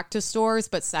going back to stores,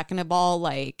 but second of all,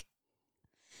 like,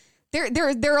 there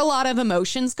are a lot of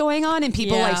emotions going on and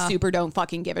people like super don't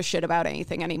fucking give a shit about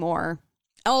anything anymore.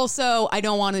 Also, I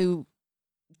don't want to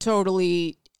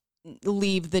totally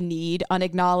leave the need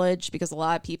unacknowledged because a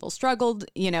lot of people struggled,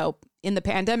 you know, in the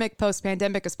pandemic,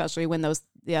 post-pandemic, especially when those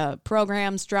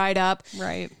programs dried up.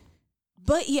 Right.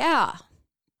 But yeah,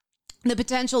 the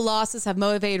potential losses have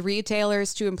motivated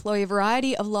retailers to employ a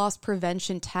variety of loss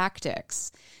prevention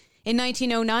tactics. In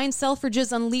 1909,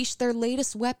 Selfridges unleashed their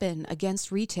latest weapon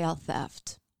against retail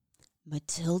theft: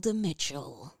 Matilda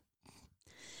Mitchell.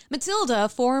 Matilda,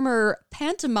 former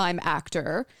pantomime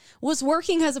actor, was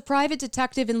working as a private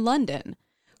detective in London.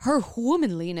 Her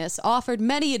womanliness offered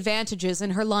many advantages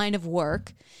in her line of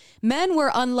work. Men were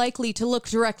unlikely to look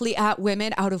directly at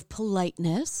women out of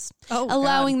politeness,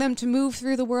 allowing them to move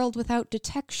through the world without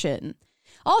detection.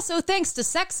 Also, thanks to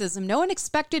sexism, no one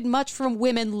expected much from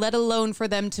women, let alone for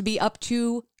them to be up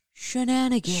to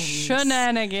shenanigans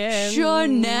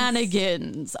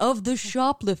of the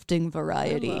shoplifting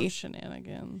variety. I love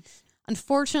shenanigans.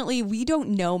 Unfortunately, we don't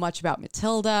know much about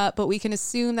Matilda, but we can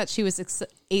assume that she was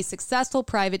a successful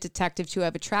private detective to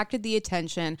have attracted the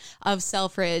attention of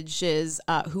Selfridge's,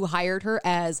 who hired her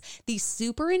as the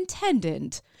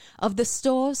superintendent of the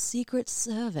store's secret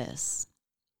service.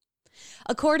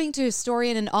 According to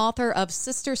historian and author of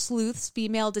Sister Sleuth's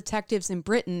Female Detectives in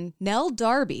Britain, Nell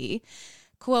Darby,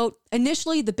 quote,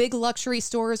 initially the big luxury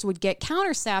stores would get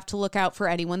counterstaff to look out for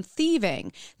anyone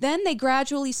thieving. Then they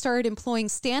gradually started employing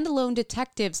standalone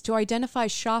detectives to identify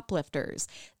shoplifters.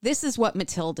 This is what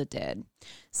Matilda did.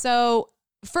 So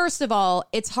first of all,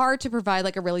 it's hard to provide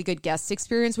like a really good guest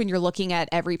experience when you're looking at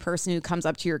every person who comes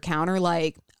up to your counter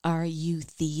like, are you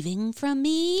thieving from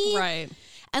me? Right.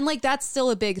 And like that's still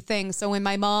a big thing. So when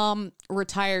my mom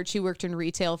retired, she worked in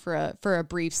retail for a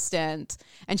brief stint,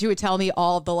 and she would tell me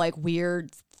all the like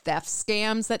weird theft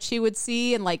scams that she would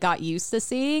see and like got used to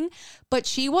seeing. But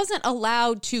she wasn't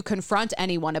allowed to confront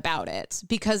anyone about it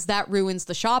because that ruins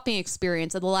the shopping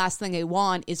experience. And the last thing they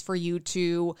want is for you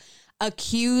to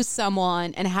accuse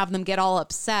someone and have them get all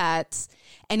upset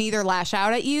and either lash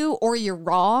out at you or you're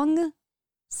wrong.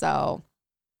 So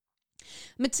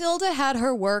Matilda had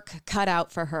her work cut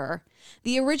out for her.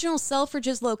 The original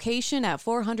Selfridges location at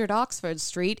 400 Oxford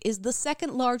Street is the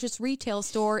second largest retail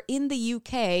store in the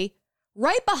UK,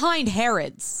 right behind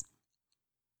Harrods.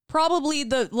 Probably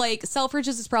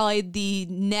Selfridges is probably the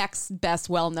next best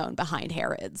well-known behind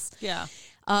Harrods. Yeah.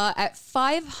 At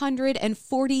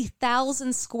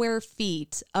 540,000 square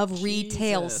feet of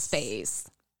retail space.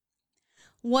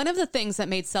 One of the things that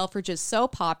made Selfridges so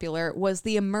popular was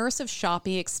the immersive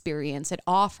shopping experience it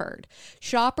offered.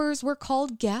 Shoppers were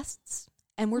called guests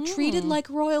and were treated like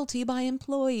royalty by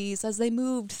employees as they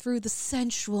moved through the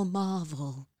sensual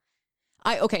marvel.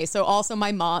 So also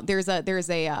my mom, there's a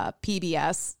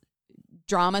PBS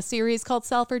drama series called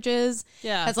Selfridges.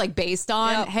 Yeah. That's like based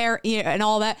on hair and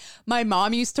all that. My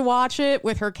mom used to watch it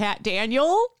with her cat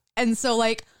Daniel. And so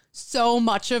like so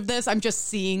much of this, I'm just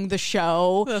seeing the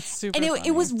show. That's super and funny.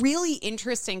 It was really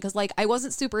interesting because like I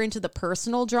wasn't super into the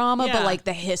personal drama, but like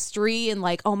the history and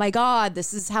like, oh my God,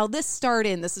 this is how this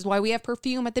started. And this is why we have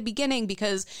perfume at the beginning,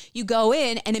 because you go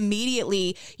in and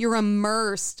immediately you're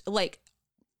immersed like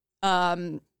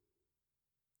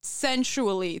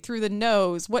sensually through the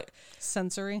nose. What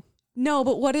sensory? No,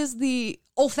 but what is the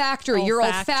olfactory. Your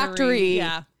olfactory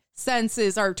yeah.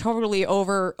 senses are totally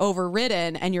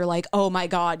overridden, and you're like, oh my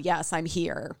God, yes, I'm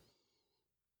here.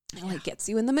 It like gets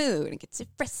you in the mood and gets you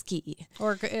frisky.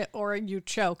 Or you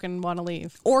choke and want to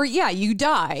leave. Or yeah, you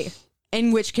die,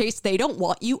 in which case they don't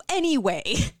want you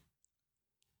anyway.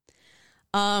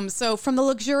 So from the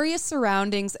luxurious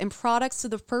surroundings and products to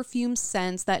the perfume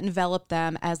scents that enveloped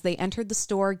them as they entered the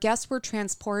store, guests were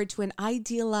transported to an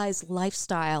idealized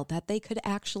lifestyle that they could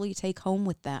actually take home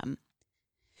with them.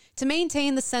 To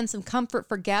maintain the sense of comfort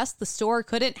for guests, the store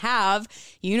couldn't have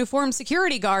uniformed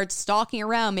security guards stalking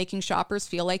around, making shoppers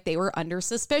feel like they were under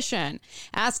suspicion.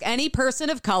 Ask any person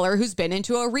of color who's been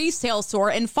into a resale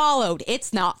store and followed.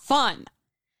 It's not fun.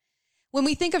 When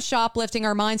we think of shoplifting,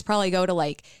 our minds probably go to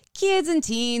like kids and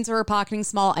teens who are pocketing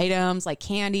small items like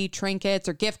candy, trinkets,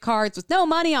 or gift cards with no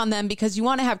money on them because you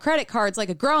want to have credit cards like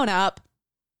a grown-up.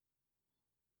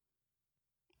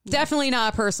 Definitely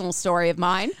not a personal story of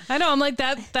mine. I know. I'm like,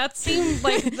 that seemed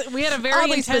like we had a very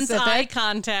Oddly intense specific. eye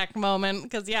contact moment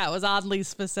because, yeah, it was oddly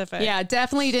specific. Yeah,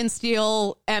 definitely didn't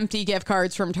steal empty gift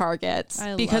cards from Target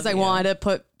because I you. wanted to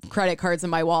put credit cards in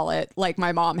my wallet like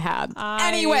my mom had.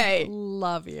 Anyway,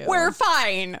 love you. we're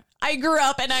fine. I grew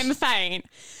up and I'm fine.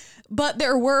 But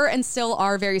there were and still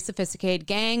are very sophisticated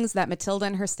gangs that Matilda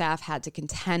and her staff had to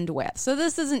contend with. So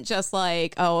this isn't just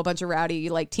like, oh, a bunch of rowdy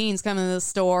like teens come into the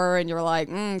store and you're like,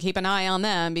 keep an eye on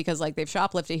them because like they've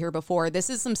shoplifted here before. This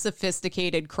is some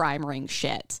sophisticated crime ring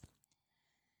shit.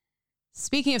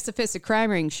 Speaking of sophisticated crime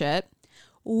ring shit,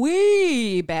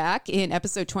 way back in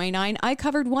episode 29, I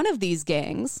covered one of these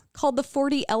gangs called the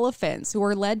 40 Elephants, who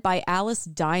were led by Alice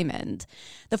Diamond.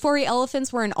 The 40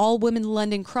 Elephants were an all-women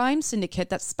London crime syndicate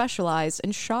that specialized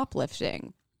in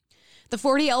shoplifting. The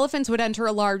 40 Elephants would enter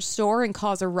a large store and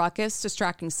cause a ruckus,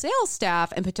 distracting sales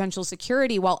staff and potential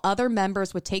security, while other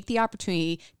members would take the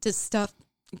opportunity to stuff,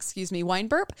 wine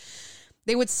burp?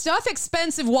 They would stuff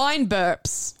expensive wine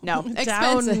burps. No,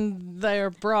 expensive. Down their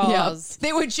bras. Yeah.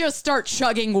 They would just start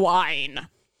chugging wine.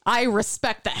 I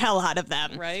respect the hell out of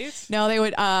them. Right? No, they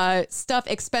would stuff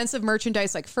expensive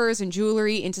merchandise like furs and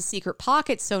jewelry into secret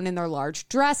pockets sewn in their large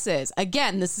dresses.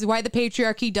 Again, this is why the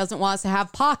patriarchy doesn't want us to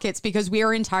have pockets, because we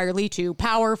are entirely too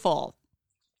powerful.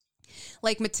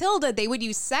 Like Matilda, they would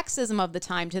use sexism of the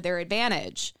time to their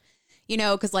advantage. You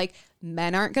know, because like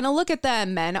men aren't going to look at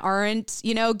them. Men aren't,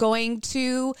 going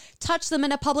to touch them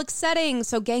in a public setting.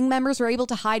 So gang members were able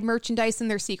to hide merchandise in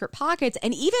their secret pockets.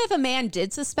 And even if a man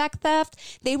did suspect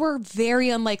theft, they were very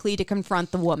unlikely to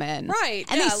confront the woman. Right.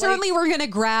 And they certainly were going to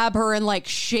grab her and like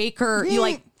shake her,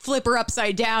 flip her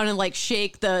upside down and like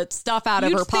shake the stuff out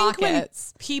of her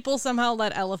pockets. When people somehow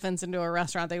let elephants into a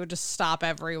restaurant, they would just stop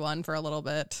everyone for a little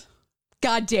bit.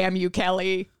 God damn you,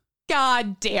 Kelly.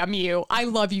 God damn you. I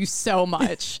love you so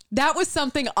much. That was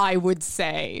something I would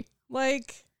say.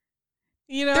 Like,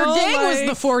 their gang was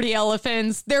the 40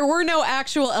 Elephants. There were no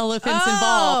actual elephants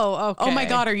involved. Okay. Oh my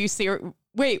God, are you serious?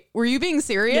 Wait, were you being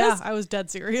serious? Yeah, I was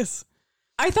dead serious.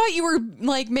 I thought you were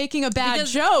like making a bad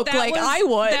joke like I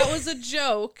would. That was a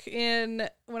joke when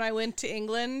I went to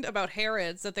England about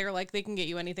Harrods, that they're like, they can get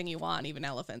you anything you want, even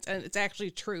elephants. And it's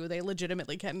actually true. They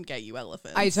legitimately can get you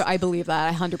elephants. I believe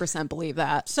that. I 100% believe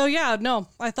that. So yeah, no,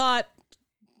 I thought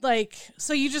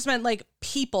so you just meant like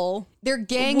people. Their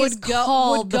gang is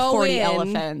called the 40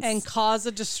 Elephants. And cause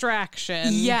a distraction.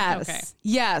 Yes. Okay.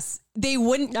 Yes. They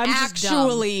wouldn't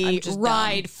actually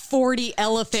ride 40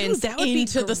 elephants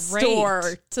into the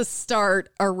store to start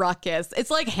a ruckus. It's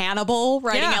like Hannibal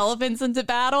riding elephants into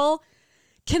battle.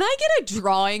 Can I get a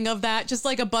drawing of that? Just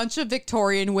like a bunch of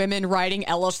Victorian women riding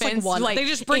elephants. Like they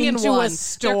just bring in into one. A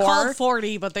store. They're called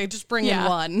 40, but they just bring in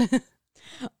one.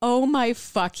 Oh my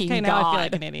fucking God. Now I feel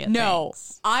like an idiot. No,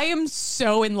 Thanks. I am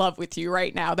so in love with you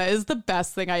right now. That is the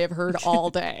best thing I have heard all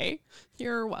day.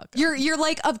 You're welcome. You're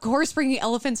like, of course, bringing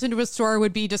elephants into a store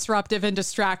would be disruptive and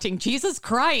distracting. Jesus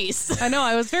Christ. I know.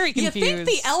 I was very confused. You think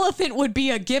the elephant would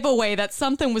be a giveaway that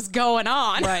something was going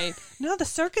on. Right. No, the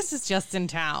circus is just in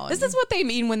town. This is what they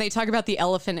mean when they talk about the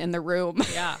elephant in the room.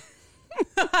 Yeah.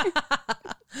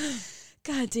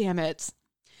 God damn it.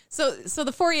 So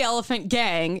the 40 Elephant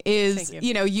Gang is,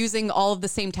 using all of the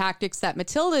same tactics that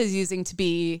Matilda is using to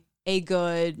be a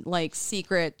good, like,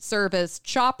 Secret Service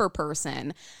chopper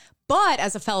person. But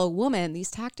as a fellow woman,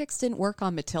 these tactics didn't work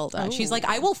on Matilda. Ooh. She's like,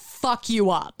 I will fuck you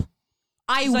up.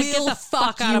 I will get the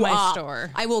fuck out you of my up.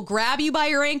 store. I will grab you by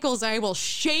your ankles. And I will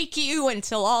shake you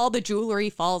until all the jewelry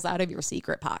falls out of your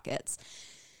secret pockets.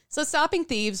 So stopping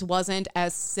thieves wasn't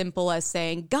as simple as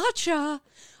saying, gotcha.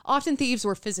 Often thieves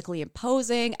were physically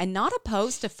imposing and not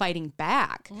opposed to fighting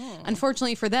back.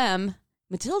 Unfortunately for them,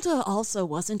 Matilda also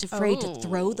wasn't afraid to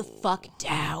throw the fuck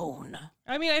down.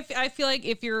 I mean, I feel like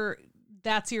if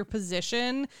that's your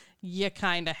position, you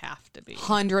kind of have to be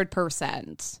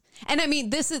 100%. And I mean,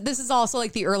 this is also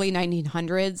like the early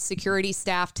 1900s. Security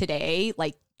staff today,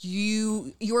 like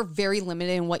you're very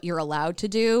limited in what you're allowed to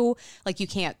do. Like you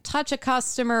can't touch a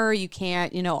customer, you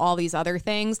can't, all these other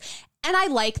things. And I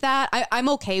like that. I'm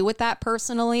okay with that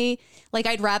personally. Like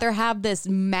I'd rather have this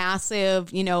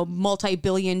massive,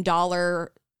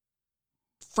 multi-billion-dollar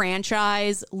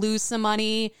franchise lose some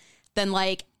money than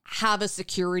like have a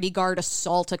security guard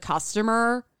assault a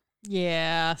customer.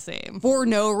 Yeah, same. For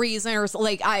no reason, or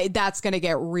like that's going to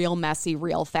get real messy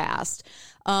real fast.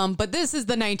 But this is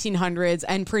the 1900s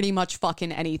and pretty much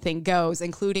fucking anything goes,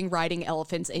 including riding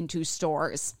elephants into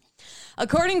stores.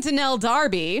 According to Nell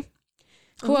Darby,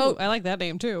 quote, I like that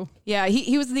name too. Yeah,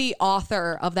 he was the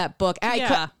author of that book.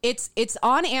 It's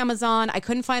on Amazon. I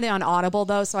couldn't find it on Audible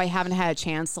though, so I haven't had a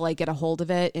chance to like get a hold of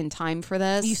it in time for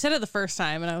this. You said it the first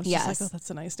time, and I was just like, "Oh,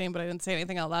 that's a nice name," but I didn't say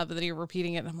anything out loud. But then you're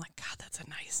repeating it, and I'm like, "God, that's a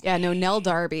nice name." Yeah, no, Nell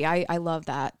Darby. I love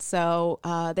that. So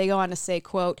they go on to say,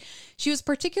 quote, she was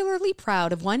particularly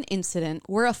proud of one incident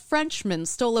where a Frenchman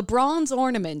stole a bronze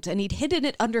ornament and he'd hidden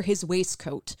it under his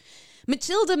waistcoat.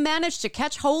 Matilda managed to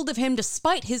catch hold of him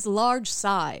despite his large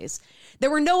size.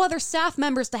 There were no other staff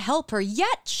members to help her,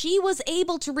 yet she was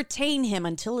able to retain him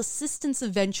until assistance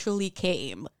eventually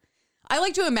came. I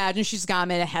like to imagine she's got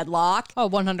him in a headlock. Oh,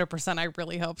 100%. I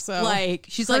really hope so. Like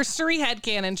she's cursory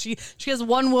headcanon. She has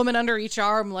one woman under each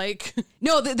arm. Like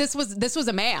no, this was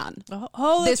a man.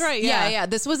 Oh, that's right. Yeah.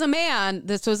 This was a man.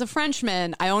 This was a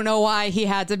Frenchman. I don't know why he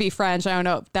had to be French. I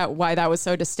don't know why that was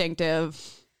so distinctive.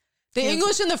 The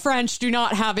English and the French do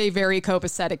not have a very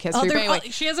copacetic history. Anyway,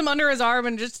 she has him under his arm,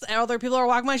 and just other people are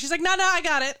walking by. She's like, "No, I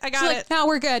got it. Like, no,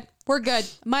 we're good. We're good.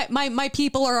 My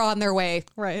people are on their way."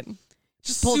 Right.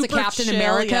 Just pulls a Captain chill,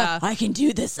 America. Yeah. I can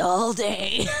do this all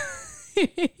day.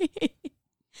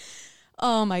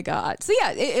 Oh my God. So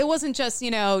yeah, it wasn't just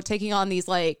taking on these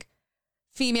like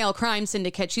female crime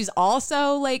syndicates. She's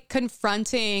also like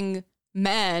confronting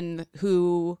men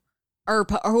who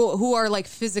are like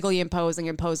physically imposing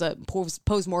and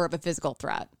pose more of a physical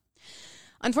threat.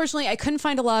 Unfortunately, I couldn't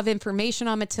find a lot of information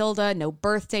on Matilda, no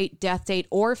birth date, death date,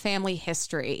 or family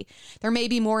history. There may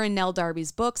be more in Nell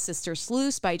Darby's book, Sister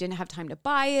Sleuth, but I didn't have time to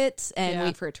buy it and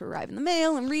wait for it to arrive in the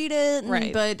mail and read it.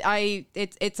 Right. But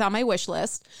it's on my wish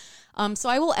list. So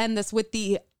I will end this with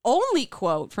the only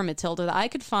quote from Matilda that I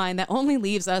could find that only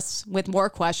leaves us with more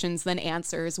questions than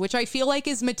answers, which I feel like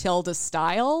is Matilda's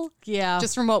style. Yeah.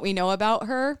 Just from what we know about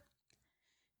her.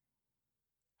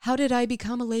 How did I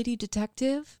become a lady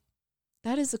detective?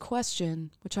 That is a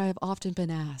question which I have often been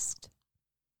asked.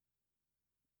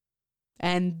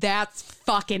 And that's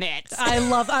fucking it. I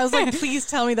was like, please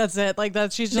tell me that's it. Like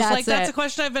that. She's just That's like, that's it. a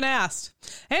question I've been asked.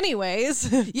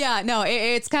 Anyways. Yeah, no,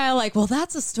 it's kind of like, well,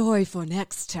 that's a story for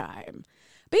next time.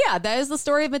 But yeah, that is the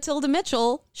story of Matilda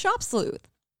Mitchell, shop sleuth.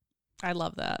 I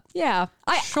love that. Yeah.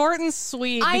 Short and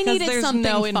sweet. I because needed there's something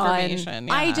no fun. information.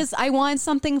 Yeah. I want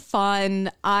something fun.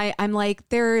 I'm like,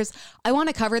 I want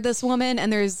to cover this woman,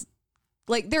 and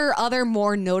there are other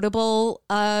more notable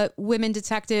women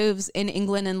detectives in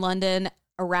England and London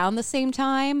around the same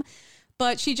time.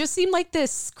 But she just seemed like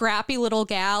this scrappy little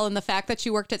gal, and the fact that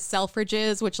she worked at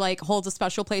Selfridges, which like holds a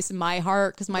special place in my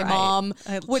heart because my mom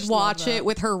would watch it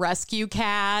with her rescue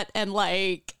cat, and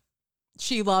like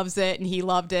she loves it and he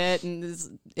loved it,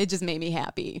 and it just made me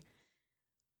happy.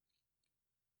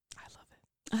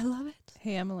 I love it.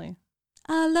 Hey, Emily.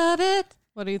 I love it.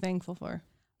 What are you thankful for?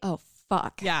 Oh,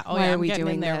 fuck. Yeah. Oh, Why yeah. are we getting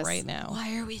doing in there this right now?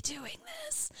 Why are we doing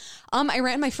this? I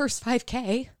ran my first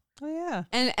 5K. Oh, yeah.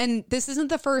 And this isn't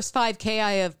the first 5K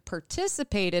I have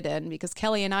participated in, because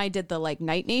Kelly and I did the like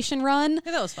Night Nation run.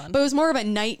 Yeah, that was fun. But it was more of a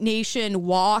Night Nation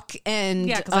walk, and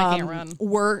yeah, because I can't run.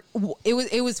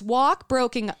 It was walk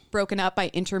broken up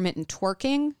by intermittent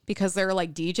twerking, because there were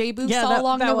like DJ booths all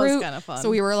along the route. That was kind of fun.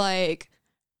 So we were like,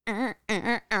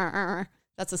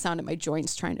 that's the sound of my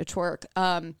joints trying to twerk.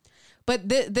 But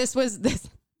this was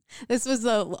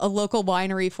a local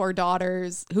winery, Four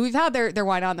Daughters, who we've had their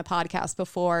wine on the podcast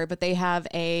before, but they have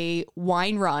a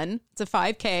wine run. It's a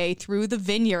 5K through the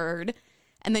vineyard,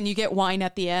 and then you get wine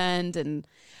at the end. And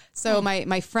so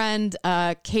my friend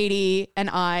Katie and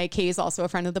Katie's also a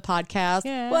friend of the podcast.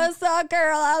 Yeah. What's up,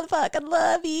 girl? I fucking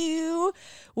love you.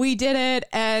 We did it,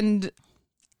 and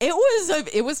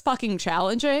it was fucking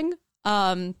challenging.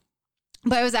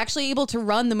 But I was actually able to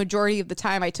run the majority of the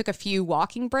time. I took a few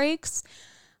walking breaks,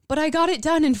 but I got it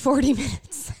done in 40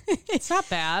 minutes. It's not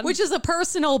bad. Which is a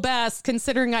personal best,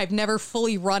 considering I've never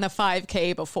fully run a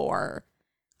 5K before.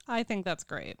 I think that's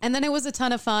great. And then it was a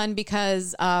ton of fun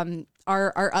because our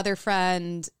other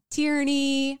friend,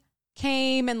 Tierney,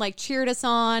 came and like cheered us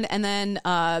on. And then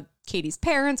Katie's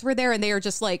parents were there, and they are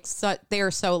just like, they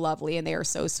are so lovely and they are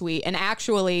so sweet. And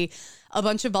actually, a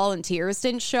bunch of volunteers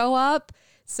didn't show up.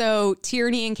 So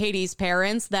Tierney and Katie's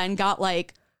parents then got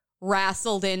like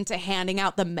wrestled into handing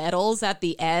out the medals at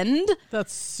the end.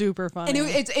 That's super funny.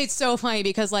 And it's so funny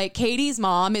because like Katie's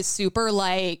mom is super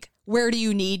like, where do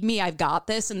you need me? I've got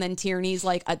this. And then Tierney's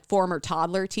like a former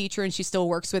toddler teacher and she still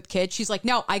works with kids. She's like,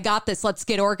 no, I got this. Let's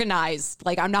get organized.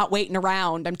 Like, I'm not waiting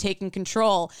around. I'm taking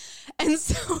control. And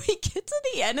so we get to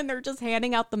the end and they're just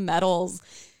handing out the medals.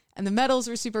 And the medals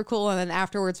were super cool. And then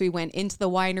afterwards we went into the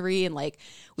winery and like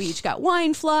we each got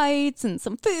wine flights and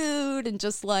some food and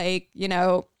just like, you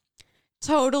know,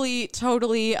 totally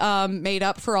made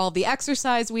up for all the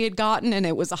exercise we had gotten. And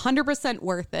it was 100%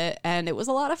 worth it. And it was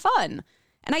a lot of fun.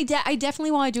 And I definitely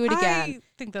want to do it again. I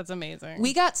think that's amazing.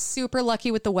 We got super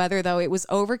lucky with the weather, though. It was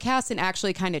overcast and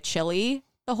actually kind of chilly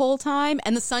the whole time.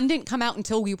 And the sun didn't come out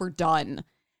until we were done.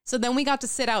 So then we got to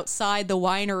sit outside the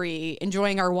winery,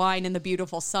 enjoying our wine in the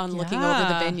beautiful sun, looking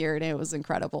over the vineyard. And it was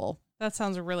incredible. That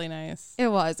sounds really nice. It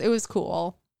was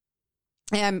cool.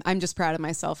 And I'm just proud of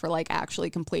myself for like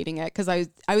actually completing it. Because I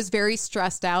was very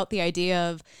stressed out. The idea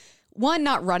of, one,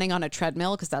 not running on a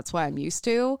treadmill, because that's what I'm used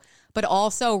to, but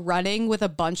also running with a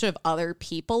bunch of other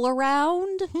people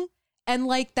around. And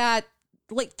like that,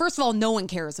 like, first of all, no one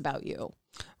cares about you.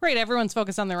 Right. Everyone's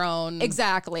focused on their own.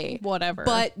 Exactly. Whatever.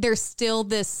 But there's still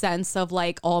this sense of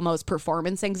like almost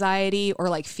performance anxiety or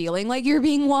like feeling like you're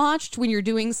being watched when you're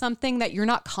doing something that you're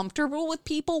not comfortable with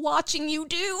people watching you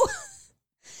do.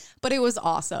 But it was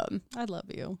awesome. I love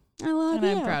you. I love you.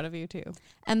 And I'm proud of you too.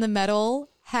 And the medal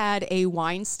had a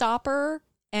wine stopper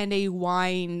and a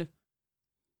wine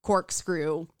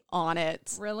corkscrew on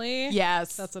it. Really?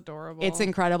 Yes. That's adorable. It's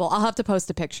incredible. I'll have to post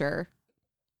a picture.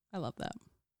 I love that.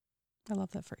 I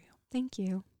love that for you. Thank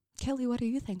you. Kelly, what are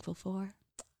you thankful for?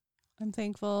 I'm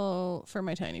thankful for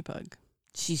my tiny pug.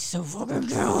 She's so fucking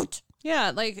cute.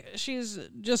 Yeah, like she's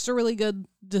just a really good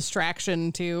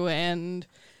distraction too, and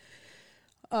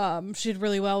she did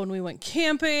really well when we went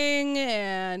camping,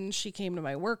 and she came to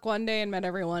my work one day and met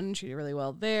everyone. She did really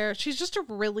well there. She's just a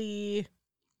really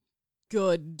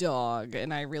good dog,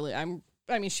 and I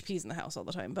mean, she pees in the house all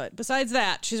the time, but besides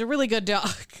that, she's a really good dog.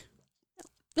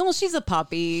 Well, she's a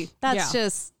puppy. That's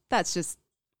just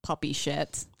puppy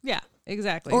shit. Yeah,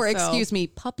 exactly. Or excuse me,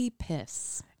 puppy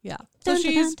piss. Yeah. So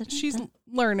she's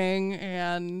learning,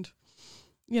 and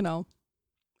you know,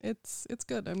 it's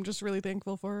good. I'm just really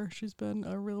thankful for her. She's been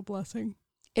a real blessing.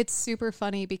 It's super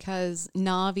funny because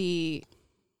Navi,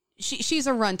 she's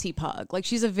a runty pug. Like,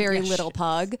 she's a very little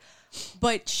pug,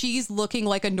 but she's looking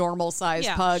like a normal sized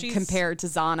pug compared to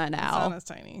Zana now. Zana's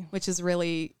tiny, which is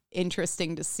really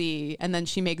interesting to see. And then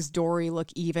she makes Dory look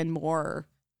even more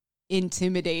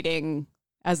intimidating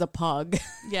as a pug.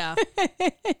 Yeah.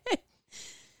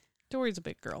 Dory's a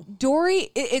big girl. Dory,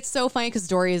 it's so funny because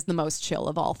Dory is the most chill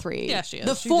of all three. Yeah, she is.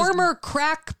 The former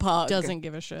crack pug doesn't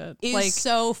give a shit. Is like,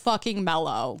 so fucking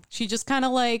mellow. She just kind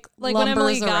of like when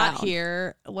Emily got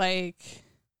here, like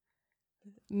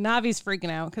Navi's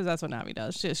freaking out because that's what Navi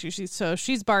does.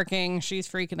 She's barking. She's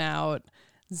freaking out.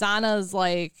 Zana's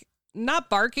like not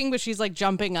barking, but she's like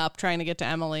jumping up trying to get to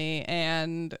Emily,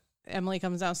 and Emily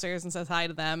comes downstairs and says hi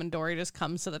to them, and Dory just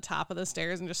comes to the top of the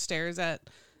stairs and just stares at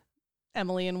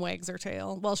Emily and wags her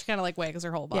tail. Well, she kind of like wags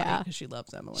her whole body because she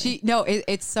loves Emily.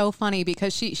 It's so funny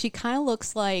because she kind of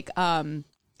looks like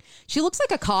she looks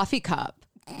like a coffee cup,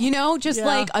 you know, just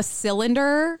like a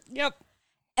cylinder. Yep.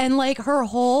 And like her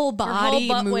whole body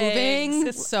moving.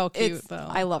 Wags. It's so cute though.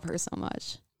 I love her so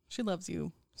much. She loves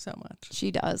you so much.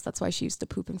 She does. That's why she used to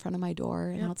poop in front of my door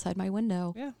and outside my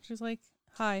window. Yeah. She's like,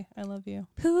 hi, I love you.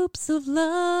 Poops of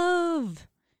love,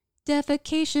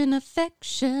 defecation,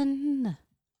 affection.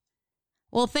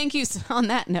 Well, thank you on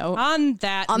that note. On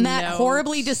that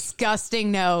horribly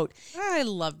disgusting note. I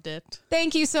loved it.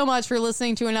 Thank you so much for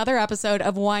listening to another episode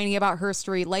of Whining About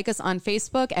Herstory. Like us on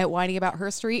Facebook at Whining About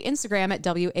Herstory, Instagram at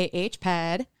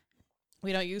WAHPad.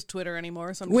 We don't use Twitter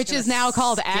anymore, so which is now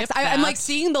called X. I'm like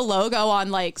seeing the logo on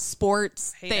like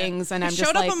sports things, and I'm just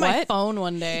like, what? It showed up on my phone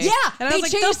one day. Yeah, and I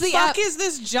was like, the fuck is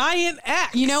this giant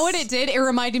X? You know what it did? It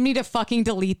reminded me to fucking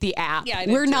delete the app. Yeah, I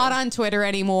did We're too. not on Twitter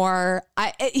anymore.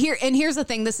 Here's the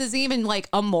thing. This is even like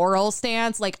a moral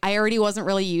stance. Like, I already wasn't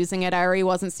really using it. I already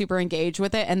wasn't super engaged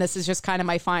with it, and this is just kind of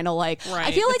my final like. Right.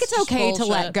 I feel like it's okay to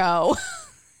let go.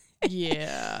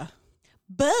 Yeah,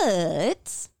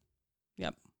 but.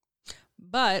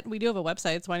 But we do have a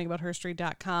website, it's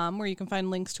whiningaboutherstory.com, where you can find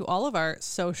links to all of our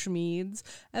social medias,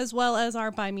 as well as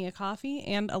our Buy Me a Coffee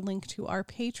and a link to our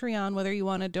Patreon, whether you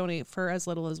want to donate for as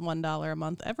little as $1 a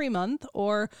month every month,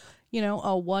 or,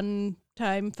 a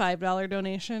one-time $5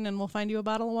 donation, and we'll find you a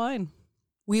bottle of wine.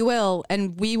 We will.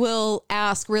 And we will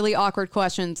ask really awkward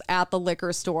questions at the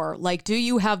liquor store. Like, do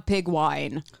you have pig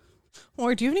wine?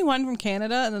 Or do you have any wine from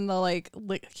Canada? And then they'll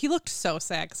he looked so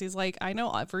sad because he's like, I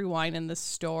know every wine in this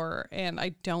store and I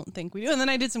don't think we do. And then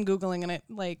I did some Googling and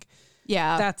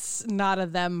that's not a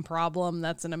them problem.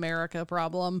 That's an America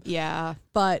problem. Yeah.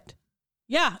 But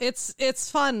yeah,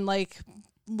 it's fun. Like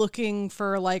looking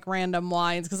for like random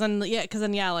wines. Cause then I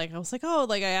was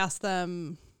like, I asked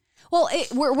them. Well, I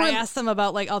asked them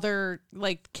about like other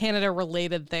like Canada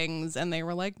related things and they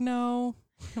were like, no.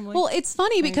 Like, well, it's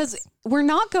funny because we're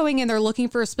not going in there looking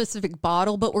for a specific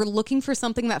bottle, but we're looking for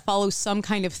something that follows some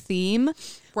kind of theme,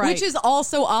 which is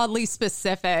also oddly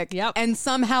specific and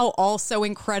somehow also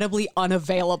incredibly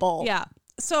unavailable. Yeah.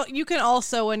 So you can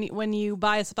also, when you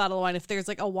buy us a bottle of wine, if there's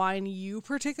like a wine you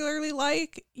particularly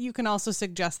like, you can also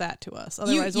suggest that to us.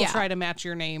 Otherwise, we'll try to match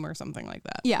your name or something like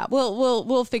that. Yeah,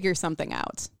 we'll figure something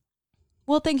out.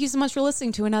 Well, thank you so much for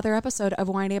listening to another episode of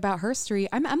Whining About Herstory.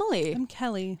 I'm Emily. I'm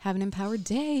Kelly. Have an empowered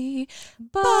day.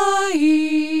 Bye.